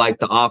don't feel like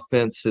the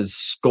offense is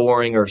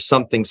scoring or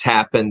something's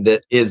happened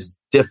that is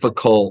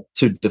difficult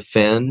to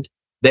defend.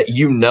 That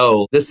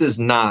this is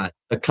not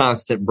a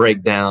constant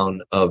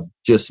breakdown of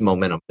just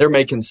momentum. They're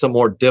making some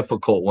more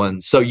difficult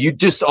ones. So you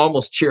just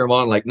almost cheer them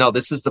on like, no,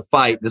 this is the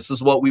fight. This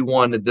is what we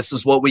wanted. This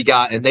is what we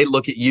got. And they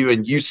look at you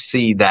and you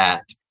see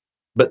that.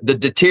 But the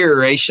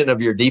deterioration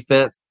of your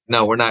defense,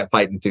 no, we're not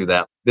fighting through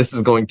that. This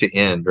is going to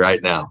end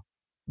right now.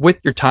 With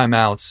your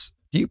timeouts,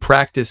 do you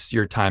practice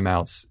your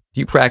timeouts? Do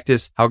you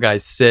practice how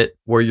guys sit,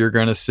 where you're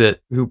going to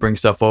sit, who brings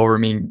stuff over? I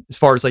mean, as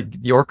far as like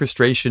the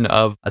orchestration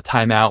of a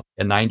timeout,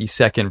 a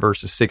 90-second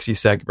versus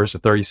 60-second versus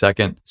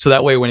 30-second. So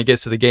that way, when it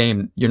gets to the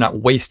game, you're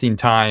not wasting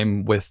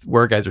time with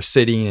where guys are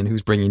sitting and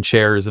who's bringing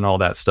chairs and all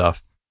that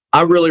stuff.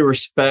 I really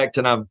respect,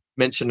 and I've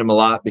mentioned him a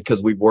lot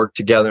because we've worked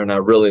together and I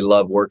really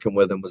love working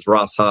with him, was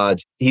Ross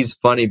Hodge. He's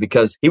funny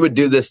because he would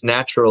do this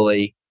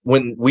naturally.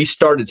 When we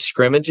started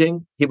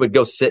scrimmaging, he would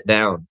go sit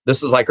down.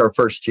 This is like our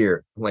first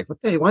year. I'm like,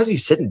 what the hell? Why is he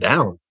sitting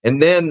down? And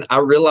then I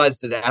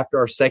realized that after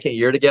our second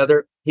year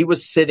together, he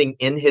was sitting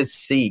in his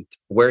seat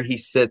where he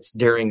sits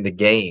during the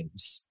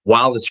games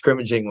while the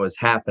scrimmaging was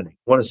happening.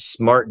 What a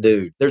smart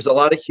dude. There's a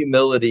lot of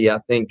humility, I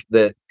think,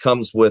 that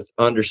comes with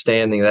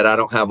understanding that I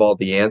don't have all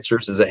the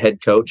answers as a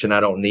head coach and I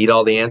don't need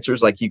all the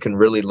answers. Like you can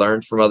really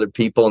learn from other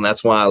people. And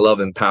that's why I love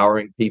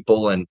empowering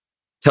people and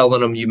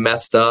telling them you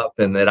messed up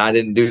and that I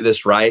didn't do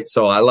this right.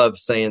 So I love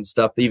saying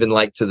stuff, even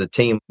like to the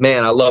team.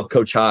 Man, I love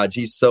Coach Hodge.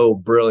 He's so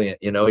brilliant.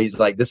 He's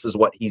like, this is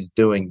what he's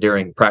doing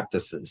during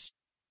practices.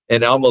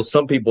 And almost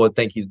some people would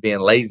think he's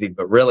being lazy,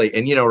 but really,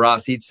 and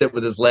Ross, he'd sit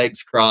with his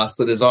legs crossed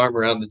with his arm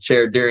around the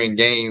chair during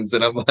games.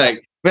 And I'm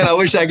like, man, I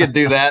wish I could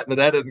do that, but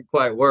that doesn't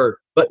quite work.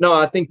 But no,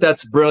 I think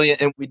that's brilliant.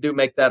 And we do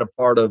make that a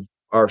part of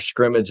our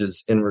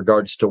scrimmages in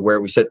regards to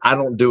where we said, I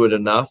don't do it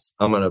enough.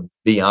 I'm going to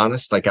be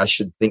honest. Like I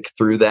should think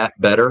through that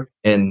better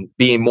and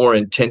being more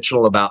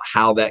intentional about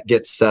how that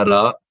gets set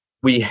up.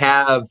 We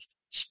have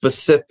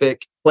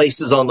specific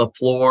places on the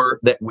floor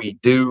that we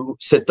do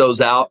sit those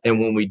out. And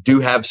when we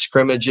do have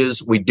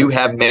scrimmages, we do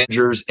have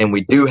managers and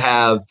we do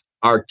have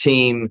our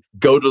team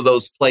go to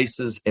those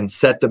places and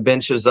set the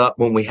benches up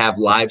when we have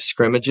live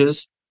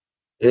scrimmages.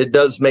 It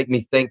does make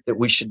me think that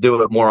we should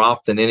do it more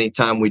often.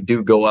 Anytime we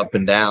do go up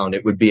and down,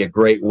 it would be a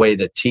great way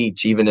to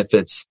teach, even if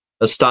it's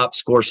a stop,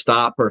 score,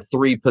 stop, or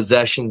 3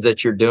 possessions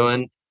that you're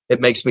doing.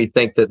 It makes me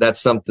think that that's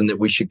something that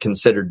we should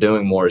consider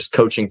doing more is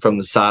coaching from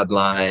the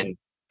sideline,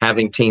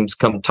 having teams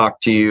come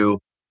talk to you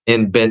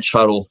in bench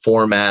huddle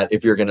format.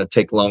 If you're going to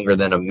take longer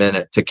than a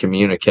minute to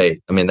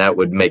communicate, I mean, that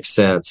would make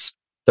sense.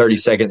 30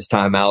 seconds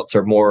timeouts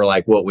are more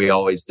like what we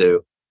always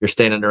do. You're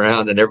standing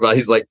around and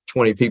everybody's like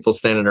 20 people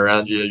standing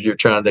around you as you're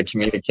trying to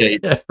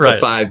communicate to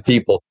 5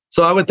 people.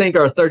 So I would think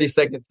our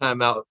 30-second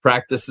timeout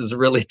practice is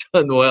really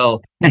done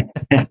well.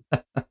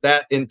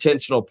 That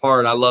intentional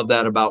part, I love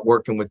that about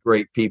working with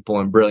great people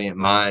and brilliant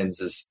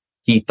minds is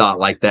he thought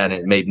like that.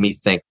 And it made me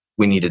think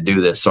we need to do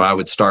this. So I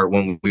would start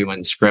when we went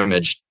and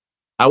scrimmaged.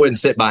 I wouldn't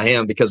sit by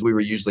him because we were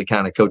usually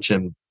kind of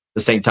coaching at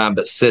the same time,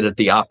 but sit at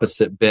the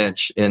opposite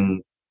bench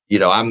and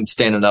I'm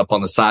standing up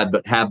on the side,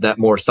 but have that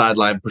more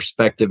sideline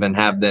perspective and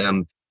have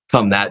them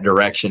come that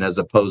direction as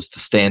opposed to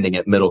standing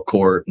at middle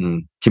court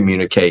and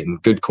communicating.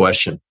 Good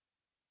question.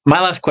 My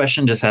last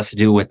question just has to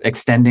do with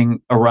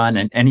extending a run.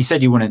 And you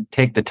said you wouldn't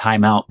take the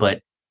timeout,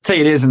 but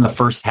say it is in the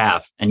first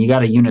half and you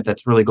got a unit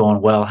that's really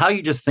going well. How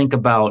you just think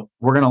about,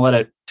 we're going to let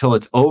it till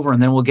it's over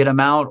and then we'll get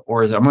them out?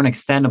 Or is I'm going to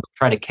extend them,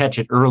 try to catch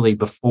it early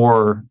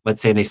before,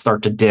 let's say they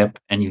start to dip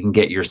and you can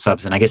get your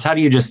subs in? I guess, how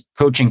do you just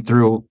coaching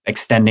through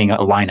extending a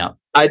lineup?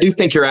 I do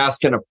think you're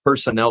asking a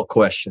personnel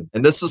question.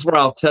 And this is where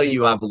I'll tell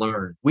you I've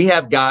learned. We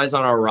have guys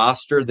on our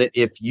roster that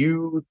if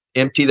you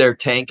empty their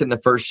tank in the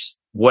first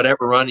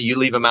whatever run and you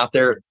leave them out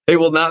there, they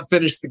will not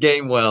finish the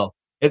game well.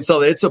 And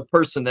so it's a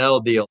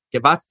personnel deal.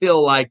 If I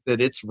feel like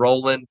that it's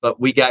rolling,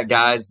 but we got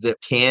guys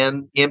that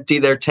can empty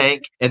their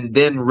tank and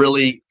then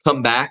really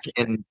come back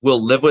and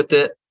we'll live with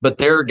it. But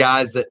there are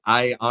guys that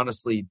I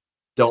honestly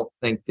don't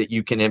think that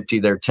you can empty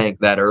their tank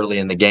that early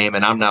in the game.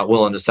 And I'm not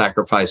willing to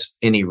sacrifice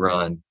any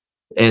run.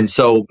 And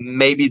so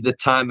maybe the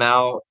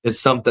timeout is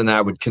something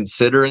I would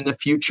consider in the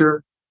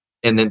future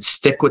and then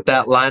stick with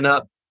that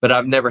lineup. But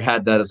I've never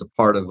had that as a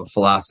part of a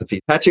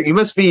philosophy. Patrick, you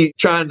must be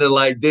trying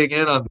to dig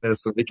in on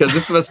this one because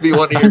this must be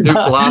one of your new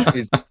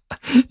philosophies.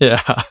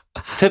 Yeah.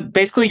 To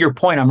basically your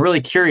point, I'm really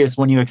curious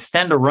when you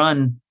extend a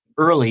run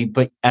early,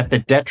 but at the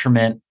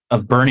detriment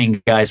of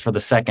burning guys for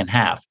the second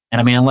half. And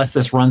I mean, unless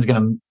this run's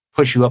going to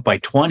push you up by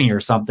 20 or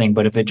something,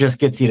 but if it just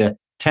gets you to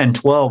 10,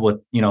 12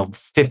 with,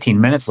 15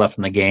 minutes left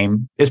in the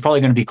game, it's probably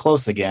going to be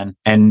close again.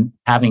 And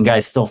having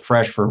guys still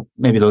fresh for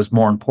maybe those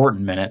more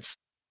important minutes.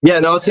 Yeah,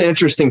 no, it's an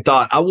interesting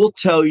thought. I will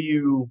tell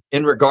you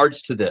in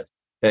regards to this.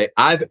 Okay,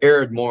 I've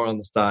erred more on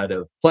the side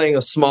of playing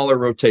a smaller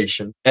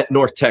rotation at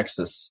North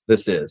Texas.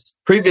 This is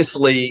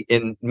previously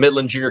in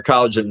Midland Junior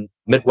College and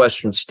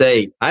Midwestern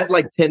State. I had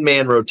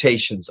 10-man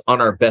rotations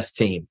on our best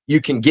team. You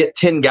can get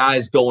 10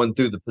 guys going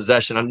through the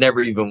possession. I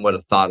never even would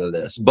have thought of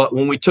this. But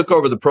when we took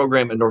over the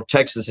program at North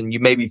Texas and you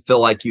maybe feel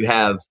like you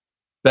have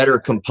better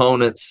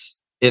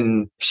components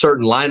in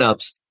certain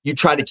lineups, you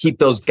try to keep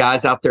those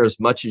guys out there as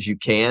much as you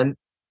can.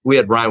 We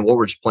had Ryan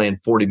Woolridge playing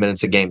 40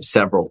 minutes a game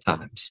several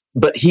times,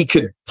 but he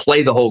could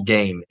play the whole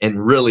game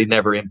and really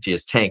never empty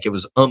his tank. It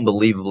was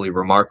unbelievably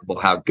remarkable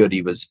how good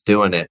he was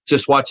doing it.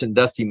 Just watching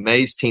Dusty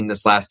May's team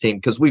this last team,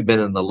 because we've been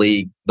in the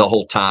league the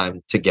whole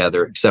time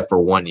together, except for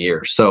 1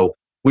 year. So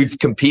we've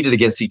competed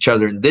against each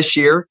other. And this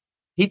year,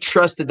 he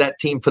trusted that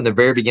team from the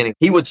very beginning.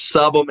 He would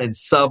sub them and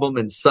sub them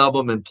and sub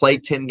them and play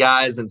 10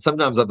 guys. And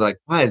sometimes I'd be like,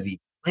 why is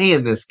he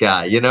playing this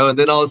guy? And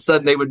then all of a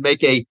sudden they would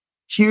make a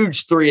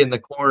huge three in the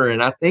corner.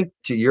 And I think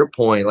to your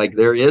point,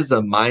 there is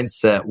a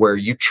mindset where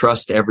you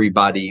trust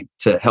everybody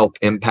to help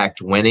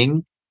impact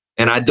winning.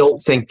 And I don't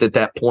think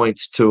that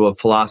points to a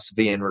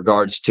philosophy in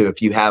regards to if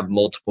you have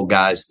multiple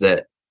guys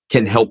that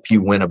can help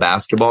you win a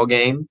basketball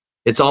game.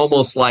 It's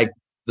almost like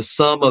the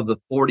sum of the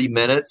 40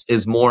 minutes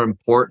is more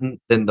important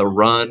than the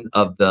run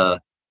of to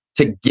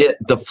get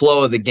the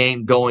flow of the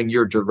game going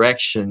your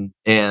direction.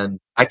 And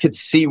I could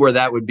see where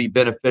that would be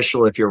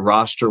beneficial if your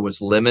roster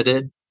was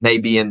limited,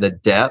 maybe in the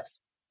depth,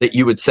 that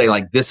you would say,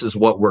 this is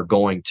what we're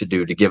going to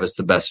do to give us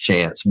the best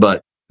chance.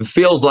 But it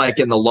feels like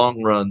in the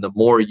long run, the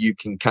more you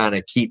can kind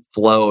of keep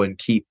flow and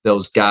keep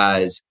those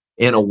guys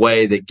in a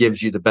way that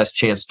gives you the best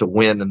chance to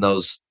win in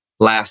those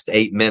last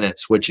 8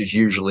 minutes, which is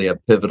usually a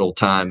pivotal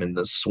time and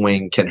the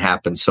swing can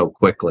happen so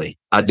quickly.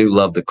 I do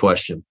love the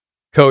question.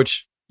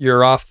 Coach,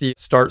 you're off the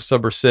start,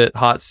 sub, or sit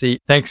hot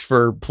seat. Thanks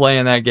for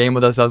playing that game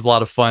with us. That was a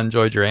lot of fun.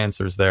 Enjoyed your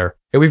answers there.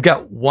 Hey, we've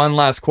got one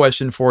last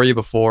question for you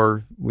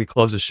before we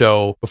close the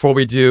show. Before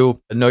we do,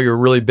 I know you're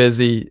really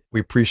busy. We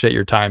appreciate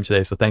your time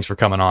today, so thanks for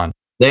coming on.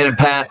 Dan and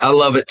Pat, I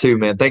love it too,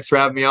 man. Thanks for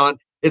having me on.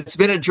 It's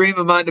been a dream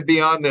of mine to be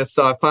on this,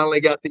 so I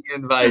finally got the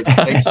invite.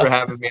 Thanks for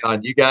having me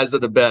on. You guys are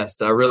the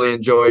best. I really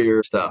enjoy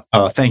your stuff.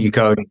 Oh, thank you,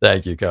 Coach.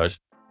 Thank you, Coach.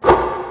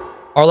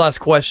 Our last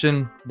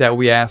question that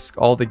we ask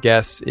all the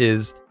guests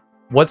is,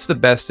 what's the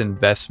best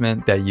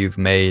investment that you've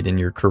made in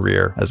your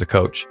career as a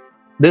coach?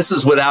 This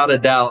is without a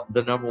doubt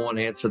the number one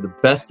answer. The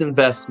best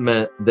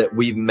investment that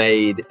we've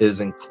made is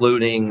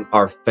including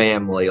our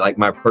family,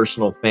 my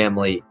personal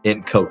family,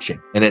 in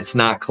coaching. And it's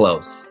not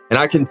close. And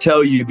I can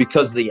tell you,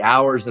 because of the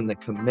hours and the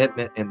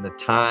commitment and the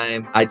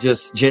time, I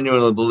just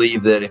genuinely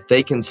believe that if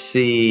they can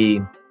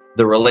see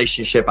the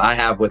relationship I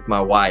have with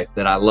my wife,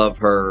 that I love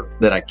her,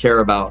 that I care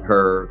about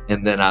her,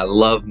 and then I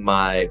love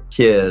my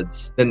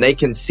kids, then they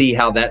can see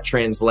how that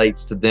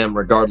translates to them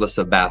regardless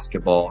of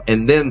basketball.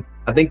 And then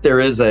I think there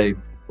is a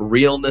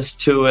realness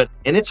to it.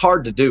 And it's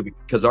hard to do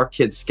because our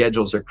kids'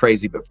 schedules are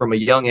crazy. But from a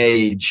young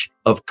age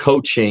of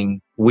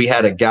coaching, we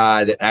had a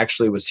guy that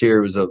actually was here.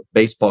 He was a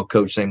baseball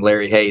coach named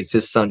Larry Hayes.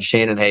 His son,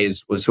 Shannon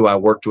Hayes, was who I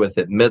worked with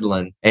at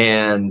Midland.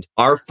 And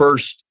our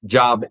first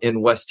job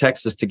in West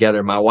Texas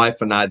together, my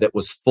wife and I, that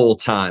was full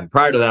time.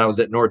 Prior to that, I was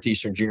at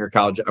Northeastern Junior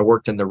College. I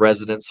worked in the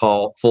residence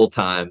hall full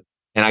time,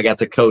 and I got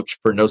to coach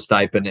for no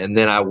stipend. And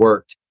then I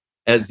worked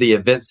as the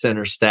event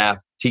center staff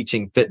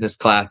teaching fitness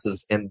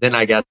classes. And then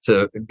I got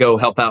to go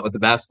help out with the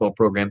basketball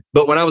program.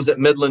 But when I was at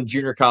Midland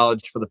Junior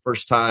College for the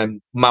first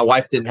time, my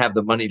wife didn't have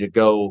the money to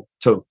go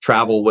to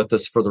travel with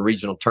us for the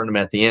regional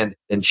tournament at the end.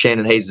 And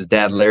Shannon Hayes'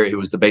 dad, Larry, who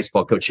was the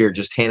baseball coach here,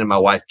 just handed my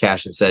wife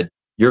cash and said,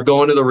 "You're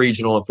going to the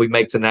regional. If we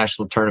make the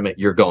national tournament,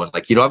 you're going."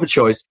 You don't have a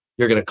choice.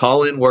 You're going to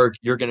call in work.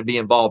 You're going to be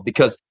involved.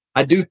 Because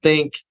I do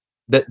think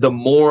that the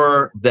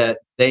more that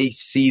they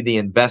see the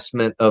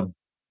investment of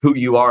who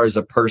you are as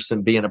a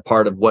person, being a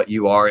part of what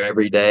you are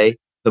every day,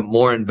 the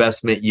more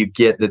investment you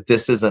get that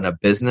this isn't a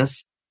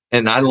business.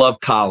 And I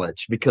love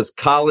college because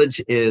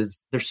college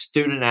they're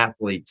student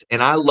athletes.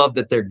 And I love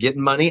that they're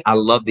getting money. I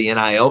love the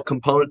NIL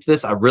component to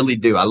this. I really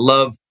do. I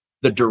love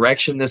the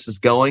direction this is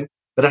going,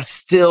 but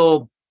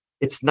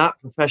it's not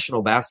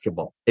professional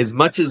basketball. As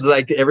much as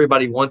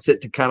everybody wants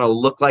it to kind of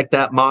look like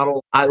that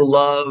model, I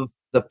love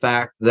the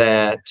fact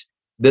that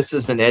this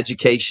is an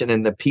education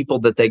and the people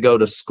that they go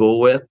to school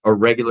with are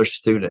regular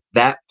students.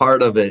 That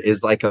part of it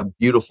is like a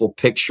beautiful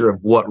picture of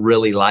what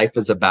really life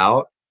is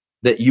about.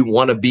 that you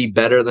want to be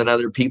better than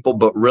other people,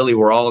 but really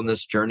we're all in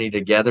this journey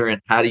together.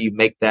 And how do you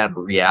make that a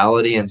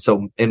reality? And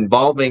so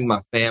involving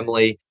my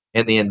family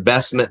and the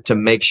investment to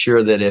make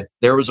sure that if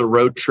there was a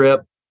road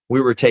trip,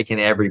 we were taking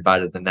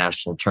everybody to the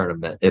national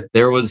tournament. If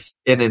there was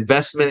an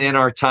investment in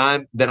our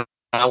time, then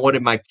I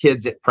wanted my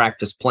kids at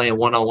practice playing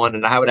one-on-one,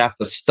 and I would have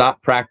to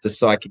stop practice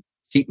so I could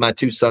keep my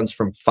two sons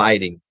from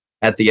fighting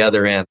at the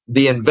other end.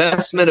 The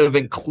investment of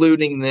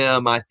including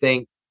them, I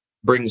think,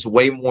 brings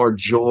way more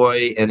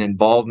joy and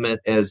involvement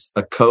as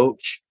a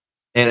coach.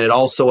 And it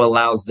also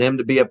allows them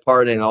to be a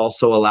part, and it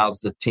also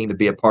allows the team to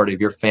be a part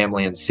of your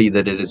family and see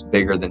that it is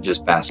bigger than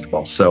just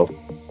basketball. So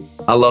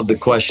I love the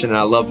question, and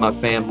I love my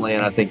family.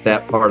 And I think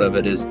that part of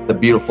it is the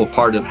beautiful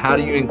part of how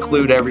do you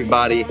include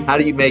everybody? How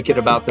do you make it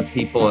about the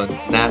people?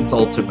 And that's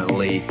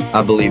ultimately,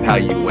 I believe, how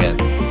you win.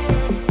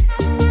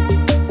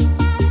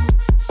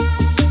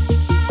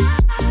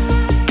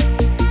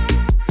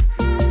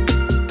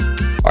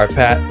 All right,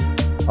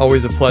 Pat.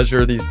 Always a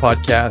pleasure, these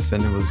podcasts,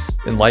 and it was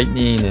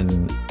enlightening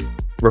and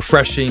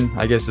refreshing,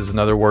 I guess is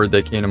another word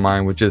that came to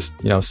mind, with just,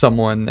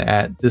 someone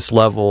at this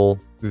level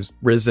who's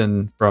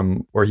risen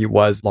from where he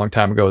was a long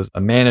time ago as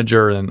a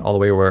manager and all the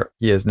way where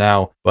he is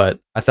now. But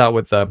I thought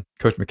with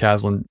Coach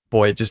McCasland,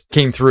 boy, it just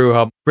came through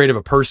how great of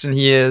a person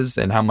he is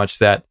and how much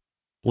that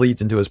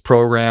bleeds into his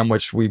program,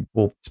 which we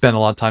will spend a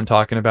lot of time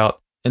talking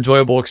about.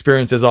 Enjoyable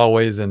experience as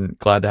always, and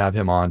glad to have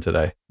him on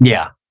today.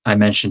 Yeah. I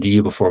mentioned to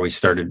you before we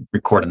started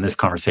recording this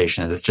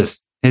conversation, it's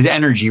just his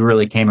energy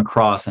really came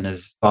across, and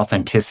his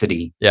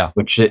authenticity,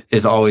 which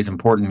is always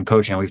important in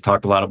coaching. We've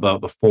talked a lot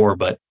about before,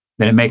 but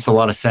then it makes a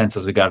lot of sense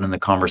as we got into the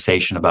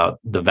conversation about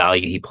the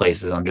value he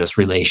places on just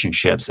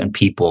relationships and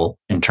people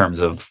in terms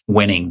of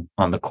winning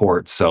on the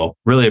court. So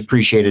really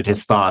appreciated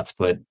his thoughts,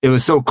 but it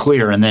was so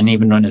clear. And then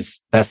even on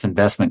his best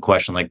investment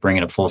question, like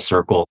bringing it full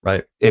circle,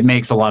 right? It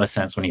makes a lot of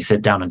sense when you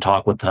sit down and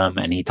talk with him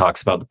and he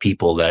talks about the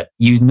people that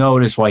you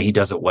notice why he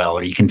does it well,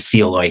 or you can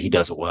feel why he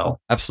does it well.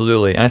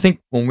 Absolutely. And I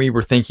think when we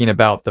were thinking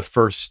about the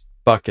first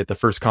bucket, the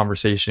first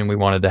conversation we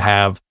wanted to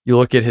have, you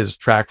look at his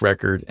track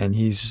record and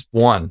he's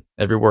won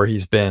everywhere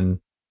he's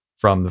been,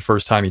 from the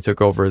first time he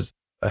took over as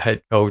a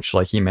head coach,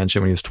 like he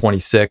mentioned, when he was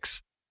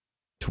 26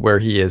 to where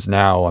he is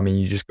now. I mean,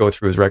 you just go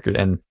through his record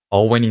and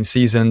all winning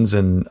seasons,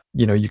 and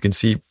you can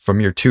see from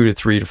year 2 to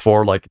 3 to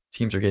 4, like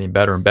teams are getting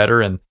better and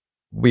better. And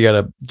we got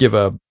to give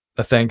a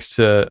thanks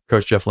to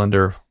Coach Jeff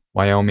Linder,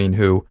 Wyoming,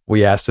 who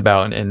we asked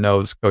about and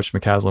knows Coach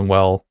McCasland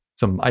well,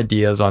 some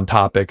ideas on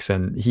topics,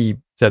 and he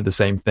said the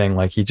same thing.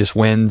 Like, he just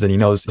wins and he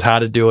knows how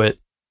to do it.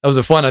 That was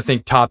a fun, I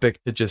think, topic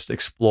to just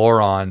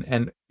explore on.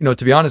 And,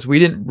 to be honest, we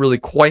didn't really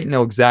quite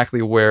know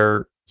exactly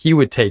where he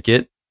would take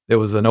it. It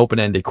was an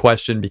open-ended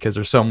question because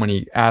there's so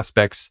many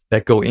aspects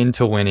that go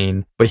into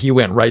winning, but he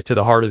went right to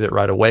the heart of it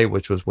right away,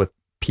 which was with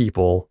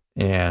people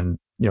and,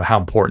 how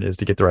important it is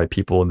to get the right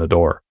people in the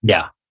door.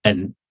 Yeah.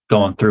 And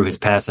going through his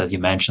past, as you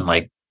mentioned,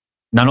 like,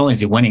 not only is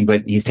he winning,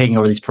 but he's taking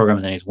over these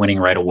programs and he's winning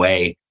right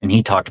away. And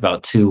he talked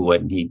about too,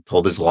 what he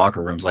told his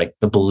locker rooms, like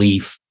the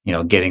belief,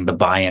 getting the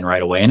buy-in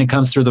right away. And it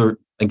comes through the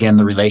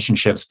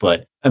relationships.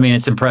 But I mean,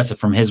 it's impressive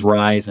from his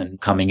rise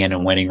and coming in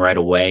and winning right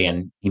away.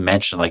 And he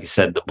mentioned, like you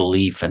said, the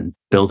belief and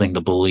building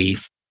the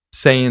belief.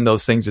 Saying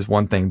those things is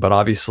one thing, but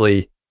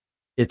obviously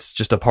it's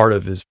just a part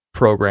of his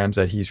programs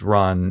that he's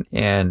run.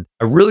 And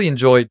I really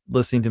enjoyed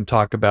listening to him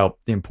talk about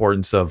the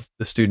importance of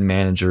the student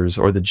managers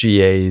or the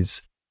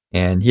GAs.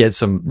 And he had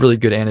some really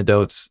good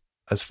anecdotes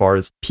as far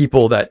as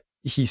people that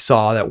he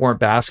saw that weren't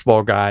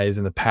basketball guys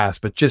in the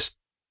past, but just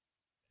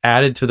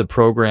added to the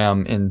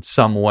program in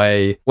some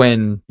way.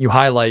 When you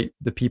highlight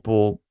the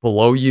people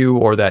below you,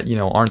 or that,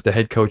 aren't the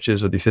head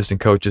coaches or the assistant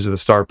coaches or the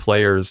star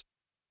players,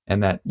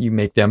 and that you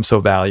make them so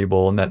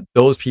valuable, and that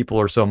those people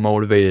are so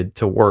motivated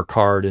to work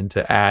hard and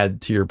to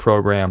add to your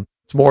program.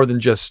 It's more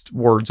than just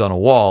words on a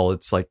wall.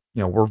 It's like,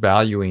 we're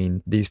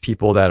valuing these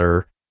people that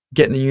are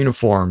getting the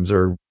uniforms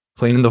or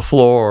cleaning the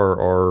floor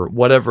or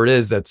whatever it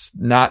is. That's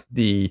not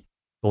the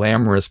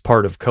glamorous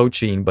part of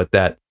coaching, but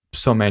that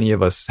so many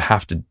of us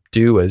have to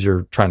do as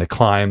you're trying to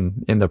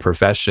climb in the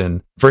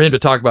profession. For him to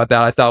talk about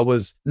that, I thought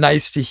was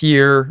nice to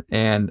hear.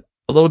 And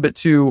a little bit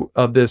too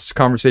of this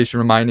conversation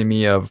reminded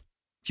me of a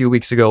few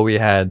weeks ago, we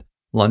had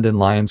London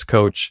Lions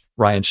coach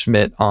Ryan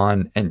Schmidt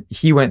on, and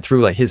he went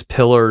through like his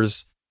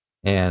pillars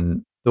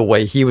and the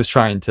way he was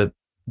trying to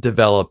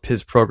develop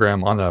his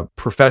program on a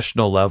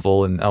professional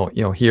level. And,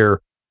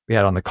 here we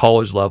had on the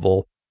college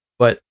level,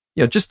 but,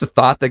 just the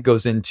thought that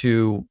goes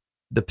into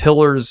the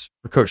pillars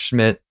for Coach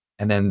Schmidt,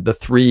 and then the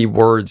 3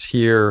 words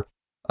here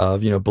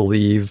of,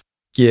 believe,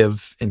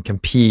 give, and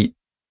compete.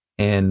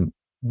 And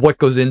what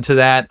goes into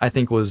that, I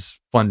think, was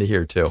fun to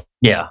hear too.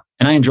 Yeah.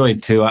 And I enjoyed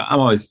it too. I'm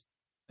always,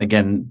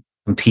 again,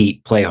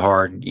 compete, play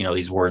hard.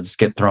 These words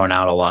get thrown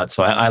out a lot.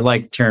 So I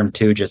like term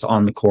too, just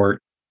on the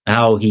court,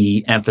 how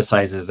he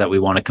emphasizes that we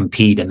want to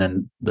compete, and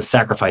then the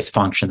sacrifice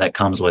function that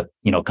comes with,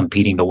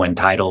 competing to win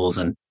titles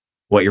and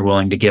what you're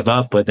willing to give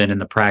up. But then in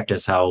the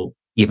practice, how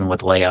even with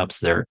layups,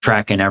 they're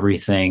tracking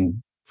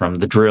everything from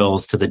the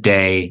drills to the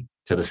day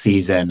to the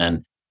season,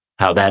 and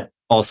how that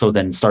also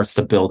then starts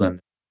to build in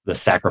the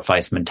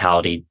sacrifice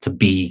mentality to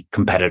be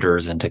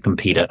competitors and to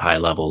compete at high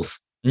levels.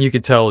 And you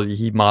could tell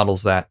he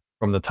models that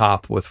from the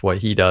top with what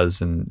he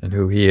does and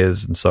who he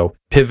is. And so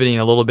pivoting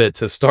a little bit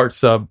to start,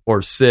 sub,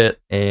 or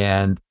sit.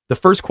 And the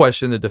first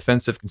question, the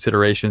defensive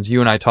considerations, you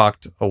and I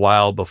talked a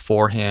while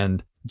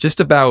beforehand just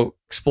about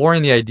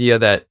exploring the idea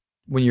that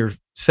when you're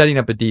setting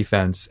up a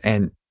defense,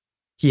 and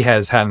he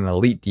has had an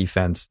elite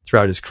defense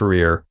throughout his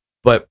career,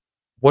 but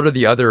what are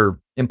the other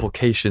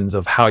implications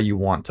of how you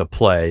want to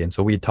play? And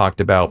so we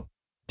talked about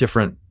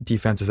different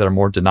defenses that are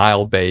more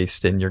denial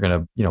based, and you're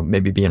going to,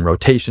 maybe be in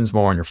rotations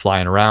more and you're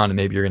flying around, and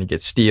maybe you're going to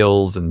get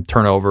steals and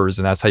turnovers,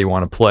 and that's how you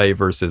want to play,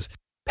 versus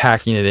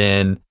packing it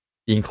in,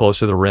 being close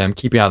to the rim,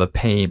 keeping out of the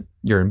paint.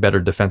 You're in better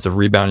defensive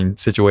rebounding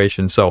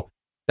situations. So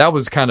that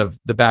was kind of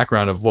the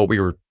background of what we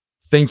were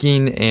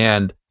thinking,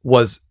 and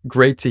was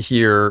great to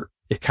hear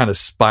it kind of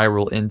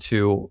spiral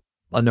into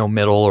a no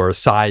middle or a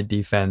side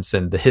defense,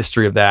 and the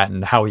history of that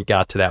and how he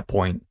got to that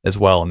point as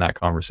well in that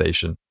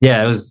conversation.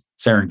 Yeah, it was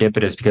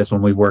serendipitous, because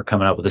when we were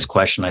coming up with this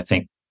question, I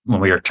think when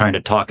we were trying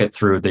to talk it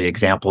through, the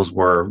examples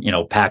were,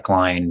 pack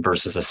line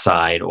versus a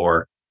side,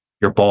 or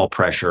your ball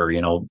pressure,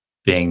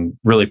 being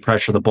really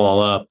pressure the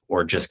ball up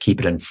or just keep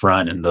it in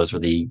front. And those were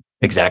the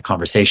exact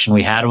conversation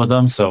we had with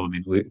them. So,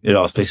 we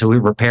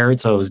were prepared,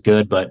 so it was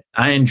good, but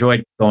I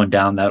enjoyed going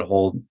down that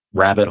whole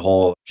rabbit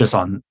hole just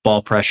on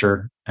ball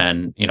pressure.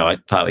 And, I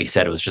thought he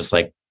said it was just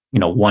like,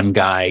 one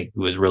guy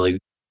who was really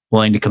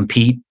willing to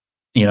compete,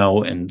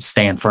 and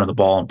stay in front of the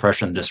ball and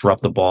pressure and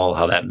disrupt the ball,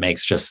 how that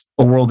makes just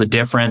a world of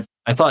difference.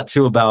 I thought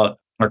too about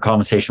our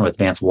conversation with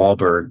Vance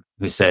Wahlberg,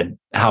 who said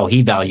how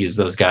he values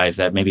those guys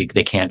that maybe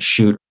they can't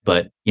shoot,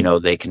 but,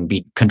 they can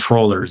be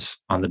controllers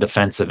on the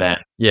defensive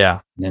end. Yeah.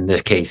 And in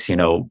this case,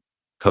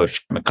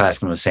 Coach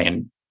McCasland was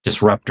saying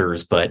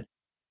disruptors, but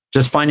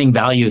just finding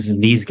values in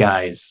these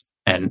guys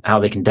and how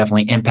they can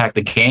definitely impact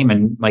the game.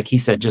 And like he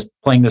said, just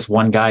playing this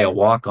one guy a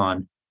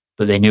walk-on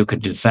that they knew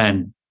could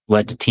defend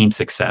led to team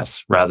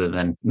success, rather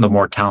than the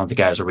more talented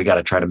guys where we got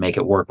to try to make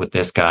it work with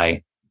this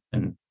guy.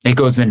 And it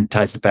goes in,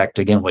 ties it back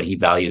to, again, what he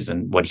values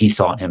and what he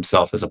saw in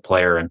himself as a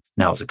player and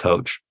now as a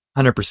coach.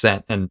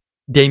 100%. And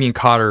Damian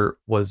Cotter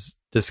was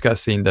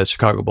discussing, the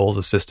Chicago Bulls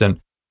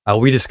assistant.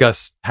 We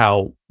discussed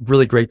how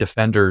really great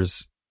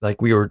defenders, like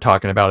we were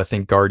talking about, I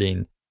think,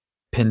 guarding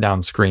pin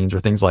down screens or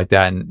things like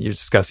that. And you're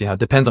discussing how it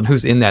depends on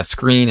who's in that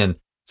screen. And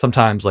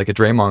sometimes like a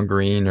Draymond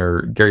Green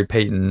or Gary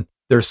Payton,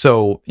 they're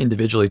so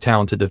individually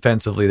talented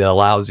defensively that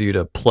allows you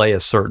to play a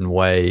certain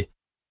way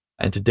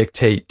and to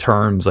dictate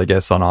terms, I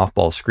guess, on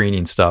off-ball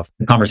screening stuff.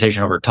 The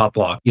conversation over top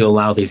block, you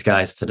allow these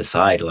guys to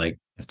decide like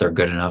if they're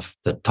good enough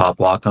to top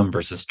block them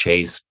versus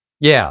chase.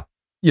 Yeah.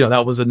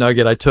 That was a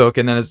nugget I took.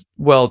 And then as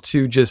well,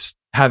 too, just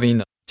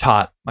having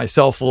taught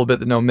myself a little bit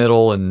the no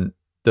middle and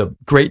the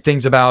great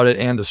things about it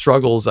and the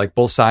struggles, like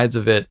both sides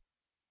of it,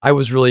 I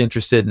was really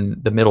interested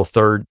in the middle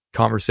third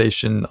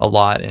conversation a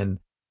lot, and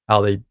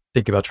how they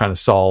think about trying to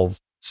solve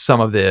some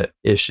of the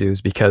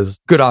issues, because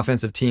good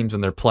offensive teams,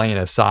 when they're playing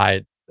a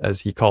side,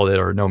 as he called it,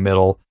 or no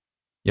middle,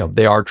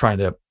 they are trying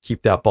to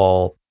keep that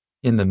ball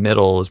in the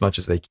middle as much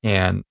as they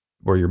can,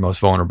 where you're most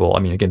vulnerable.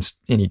 against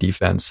any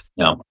defense.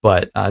 Yeah.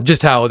 But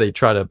just how they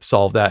try to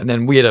solve that. And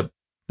then we had a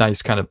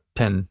nice kind of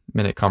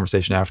 10-minute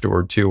conversation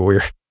afterward too, where we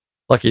were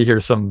lucky to hear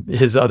some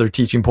his other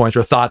teaching points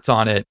or thoughts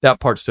on it. That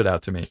part stood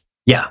out to me.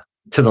 Yeah.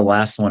 To the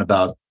last one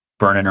about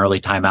burning early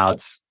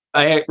timeouts,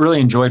 I really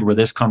enjoyed where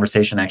this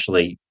conversation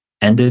actually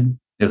ended.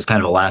 It was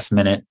kind of a last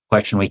minute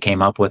question we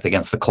came up with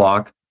against the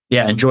clock.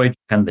 Yeah, enjoyed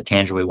kind of the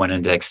tangent we went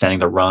into extending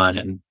the run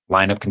and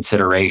lineup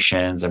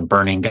considerations and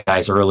burning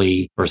guys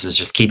early versus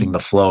just keeping the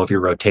flow of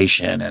your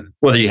rotation, and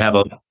whether you have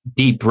a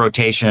deep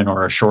rotation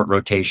or a short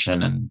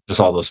rotation and just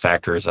all those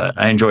factors.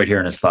 I enjoyed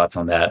hearing his thoughts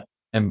on that.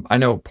 And I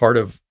know part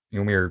of, we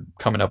were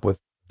coming up with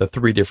the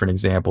 3 different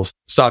examples: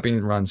 stopping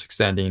runs,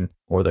 extending,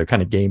 or the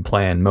kind of game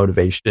plan,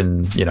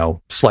 motivation,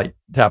 slight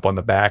tap on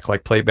the back,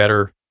 like play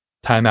better,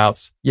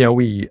 timeouts.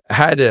 We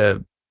had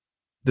a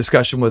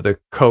discussion with a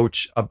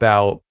coach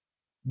about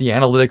the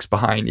analytics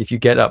behind, if you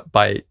get up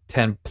by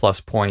 10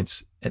 plus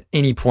points at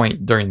any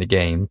point during the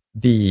game,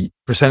 the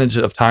percentage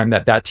of time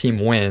that team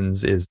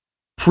wins is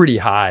pretty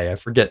high. I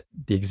forget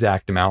the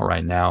exact amount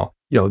right now.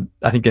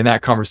 I think in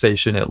that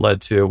conversation, it led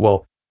to,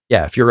 well,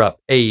 yeah, if you're up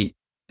 8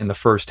 in the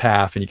first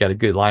half and you got a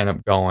good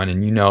lineup going,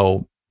 and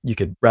you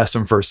could rest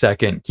them for a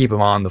second, keep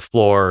them on the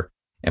floor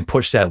and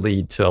push that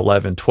lead to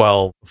 11,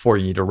 12 before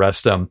you need to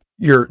rest them,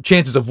 your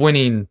chances of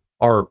winning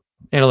are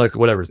analytics,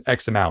 whatever,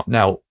 X amount.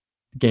 Now,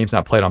 the game's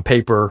not played on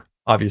paper,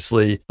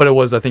 obviously, but it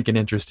was, I think, an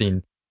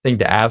interesting thing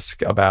to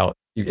ask about.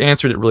 You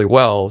answered it really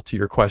well to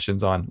your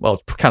questions on, well,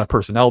 it's kind of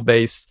personnel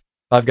based.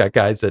 I've got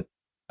guys that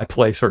I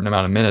play a certain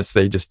amount of minutes,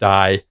 they just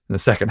die in the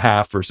second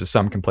half, versus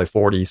some can play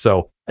 40.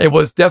 So it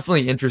was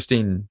definitely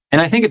interesting.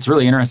 And I think it's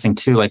really interesting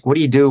too. Like, what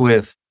do you do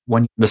with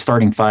when the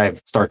starting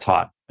 5 starts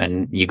hot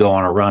and you go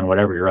on a run,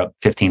 whatever, you're up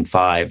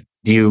 15-5?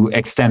 Do you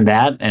extend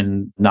that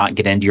and not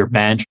get into your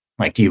bench?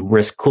 Like, do you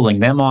risk cooling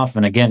them off?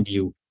 And again, do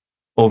you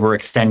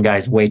overextend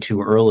guys way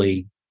too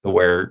early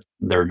where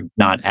they're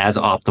not as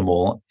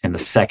optimal in the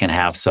second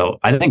half. So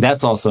I think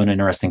that's also an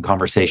interesting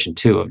conversation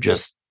too, of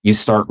just you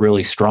start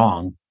really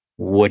strong.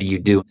 What do you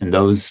do in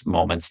those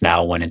moments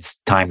now when it's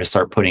time to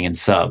start putting in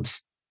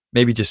subs?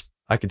 Maybe just,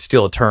 I could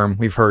steal a term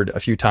we've heard a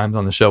few times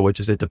on the show, which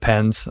is it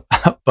depends.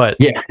 But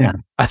yeah,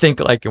 I think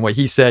like in what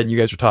he said, you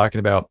guys were talking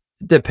about,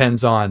 it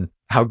depends on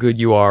how good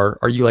you are.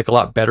 Are you like a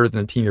lot better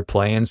than the team you're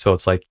playing? So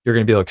it's like you're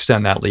going to be able to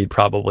extend that lead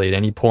probably at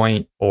any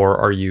point. Or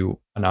are you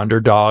an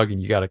underdog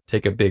and you got to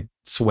take a big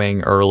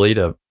swing early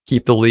to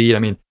keep the lead? I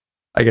mean,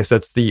 I guess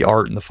that's the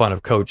art and the fun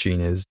of coaching,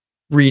 is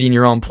reading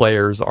your own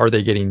players. Are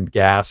they getting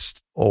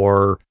gassed,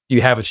 or do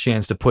you have a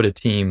chance to put a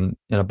team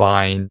in a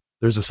bind?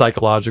 There's a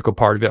psychological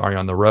part of it. Are you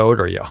on the road?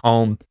 Are you at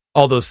home?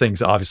 All those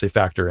things obviously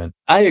factor in.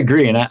 I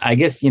agree. And I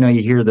guess, you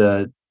hear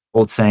the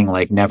old saying,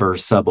 like, never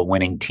sub a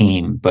winning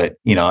team. But,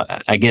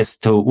 I guess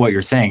to what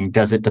you're saying,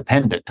 does it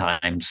depend at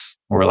times?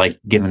 Or like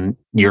given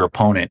your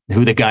opponent,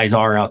 who the guys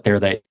are out there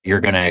that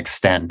you're going to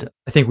extend?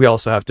 I think we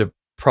also have to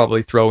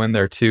probably throw in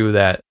there too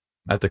that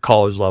at the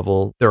college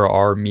level, there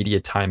are media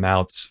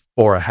timeouts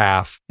for a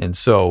half. And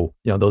so,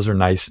 those are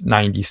nice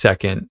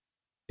 90-second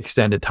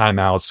extended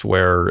timeouts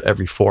where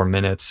every 4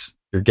 minutes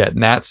you're getting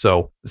that.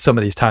 So some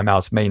of these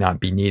timeouts may not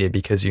be needed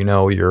because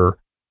you're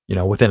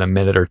within a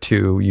minute or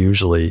two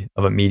usually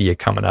of a media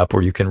coming up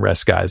where you can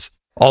rest guys.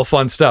 All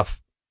fun stuff.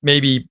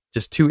 Maybe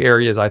just 2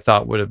 areas I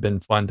thought would have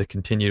been fun to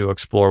continue to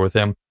explore with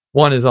him.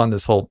 One is on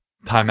this whole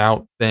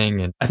timeout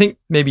thing. And I think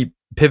maybe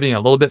pivoting a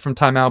little bit from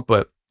timeout,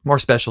 but more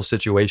special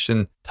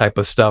situation type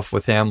of stuff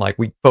with him. Like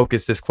we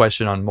focus this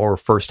question on more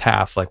first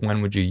half, like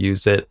when would you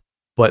use it,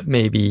 but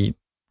maybe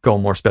go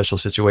more special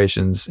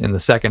situations in the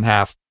second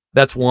half.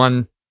 That's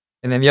one.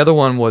 And then the other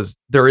one was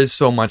there is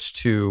so much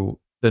to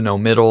the no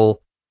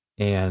middle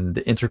and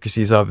the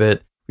intricacies of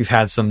it. We've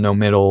had some no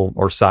middle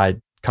or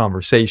side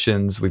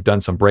conversations. We've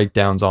done some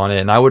breakdowns on it.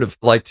 And I would have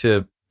liked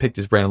to pick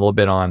his brain a little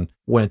bit on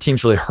when a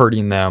team's really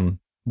hurting them,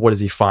 what does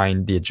he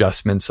find the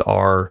adjustments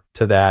are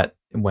to that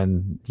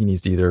when he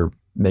needs to either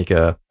make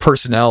a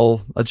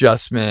personnel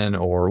adjustment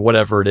or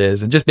whatever it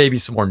is, and just maybe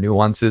some more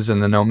nuances in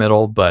the no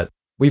middle. But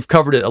we've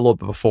covered it a little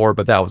bit before,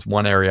 but that was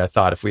one area I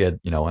thought if we had,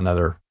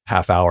 another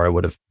half hour, I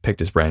would have picked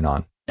his brain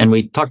on. And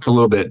we talked a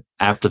little bit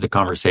after the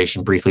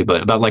conversation briefly,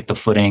 but about like the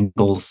foot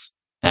angles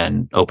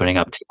and opening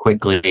up too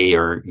quickly,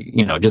 or,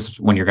 just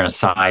when you're going to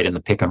side in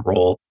the pick and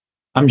roll.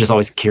 I'm just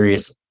always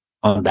curious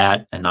on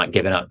that and not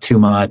giving up too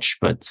much,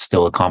 but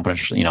still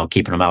accomplish,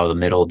 keeping them out of the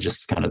middle,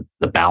 just kind of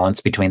the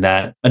balance between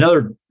that.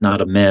 Another,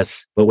 not a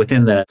miss, but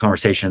within that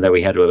conversation that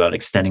we had about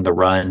extending the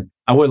run,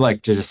 I would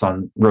like to just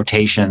on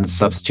rotations,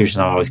 substitutions.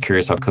 I'm always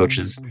curious how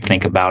coaches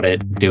think about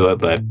it, do it,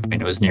 but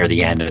it was near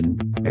the end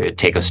and it would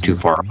take us too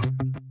far.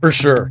 For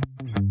sure.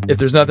 If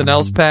there's nothing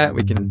else, Pat,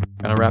 we can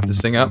kind of wrap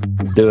this thing up.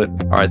 Let's do it.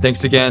 All right.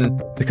 Thanks again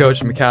to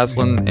Coach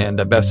McCasland,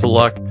 and best of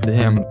luck to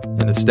him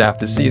and his staff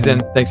this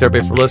season. Thanks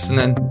everybody for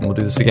listening, and we'll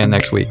do this again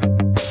next week.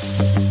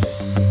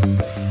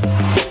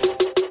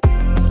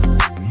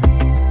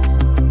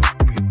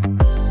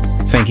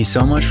 Thank you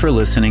so much for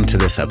listening to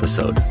this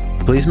episode.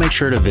 Please make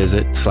sure to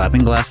visit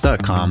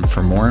slappingglass.com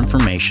for more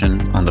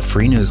information on the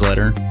free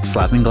newsletter,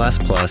 Slapping Glass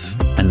Plus,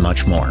 and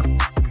much more.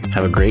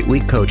 Have a great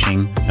week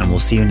coaching, and we'll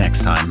see you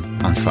next time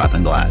on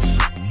Slapping Glass.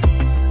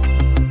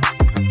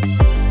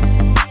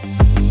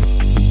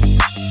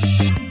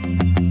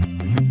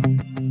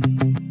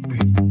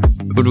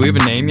 Do we have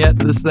a name yet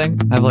for this thing?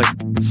 I have like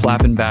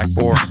slapping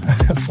backboard.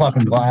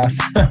 Slapping glass.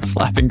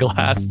 Slapping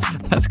glass.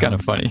 That's kind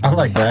of funny. I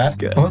like that.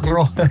 That's good. Let's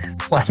roll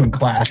slapping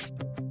glass.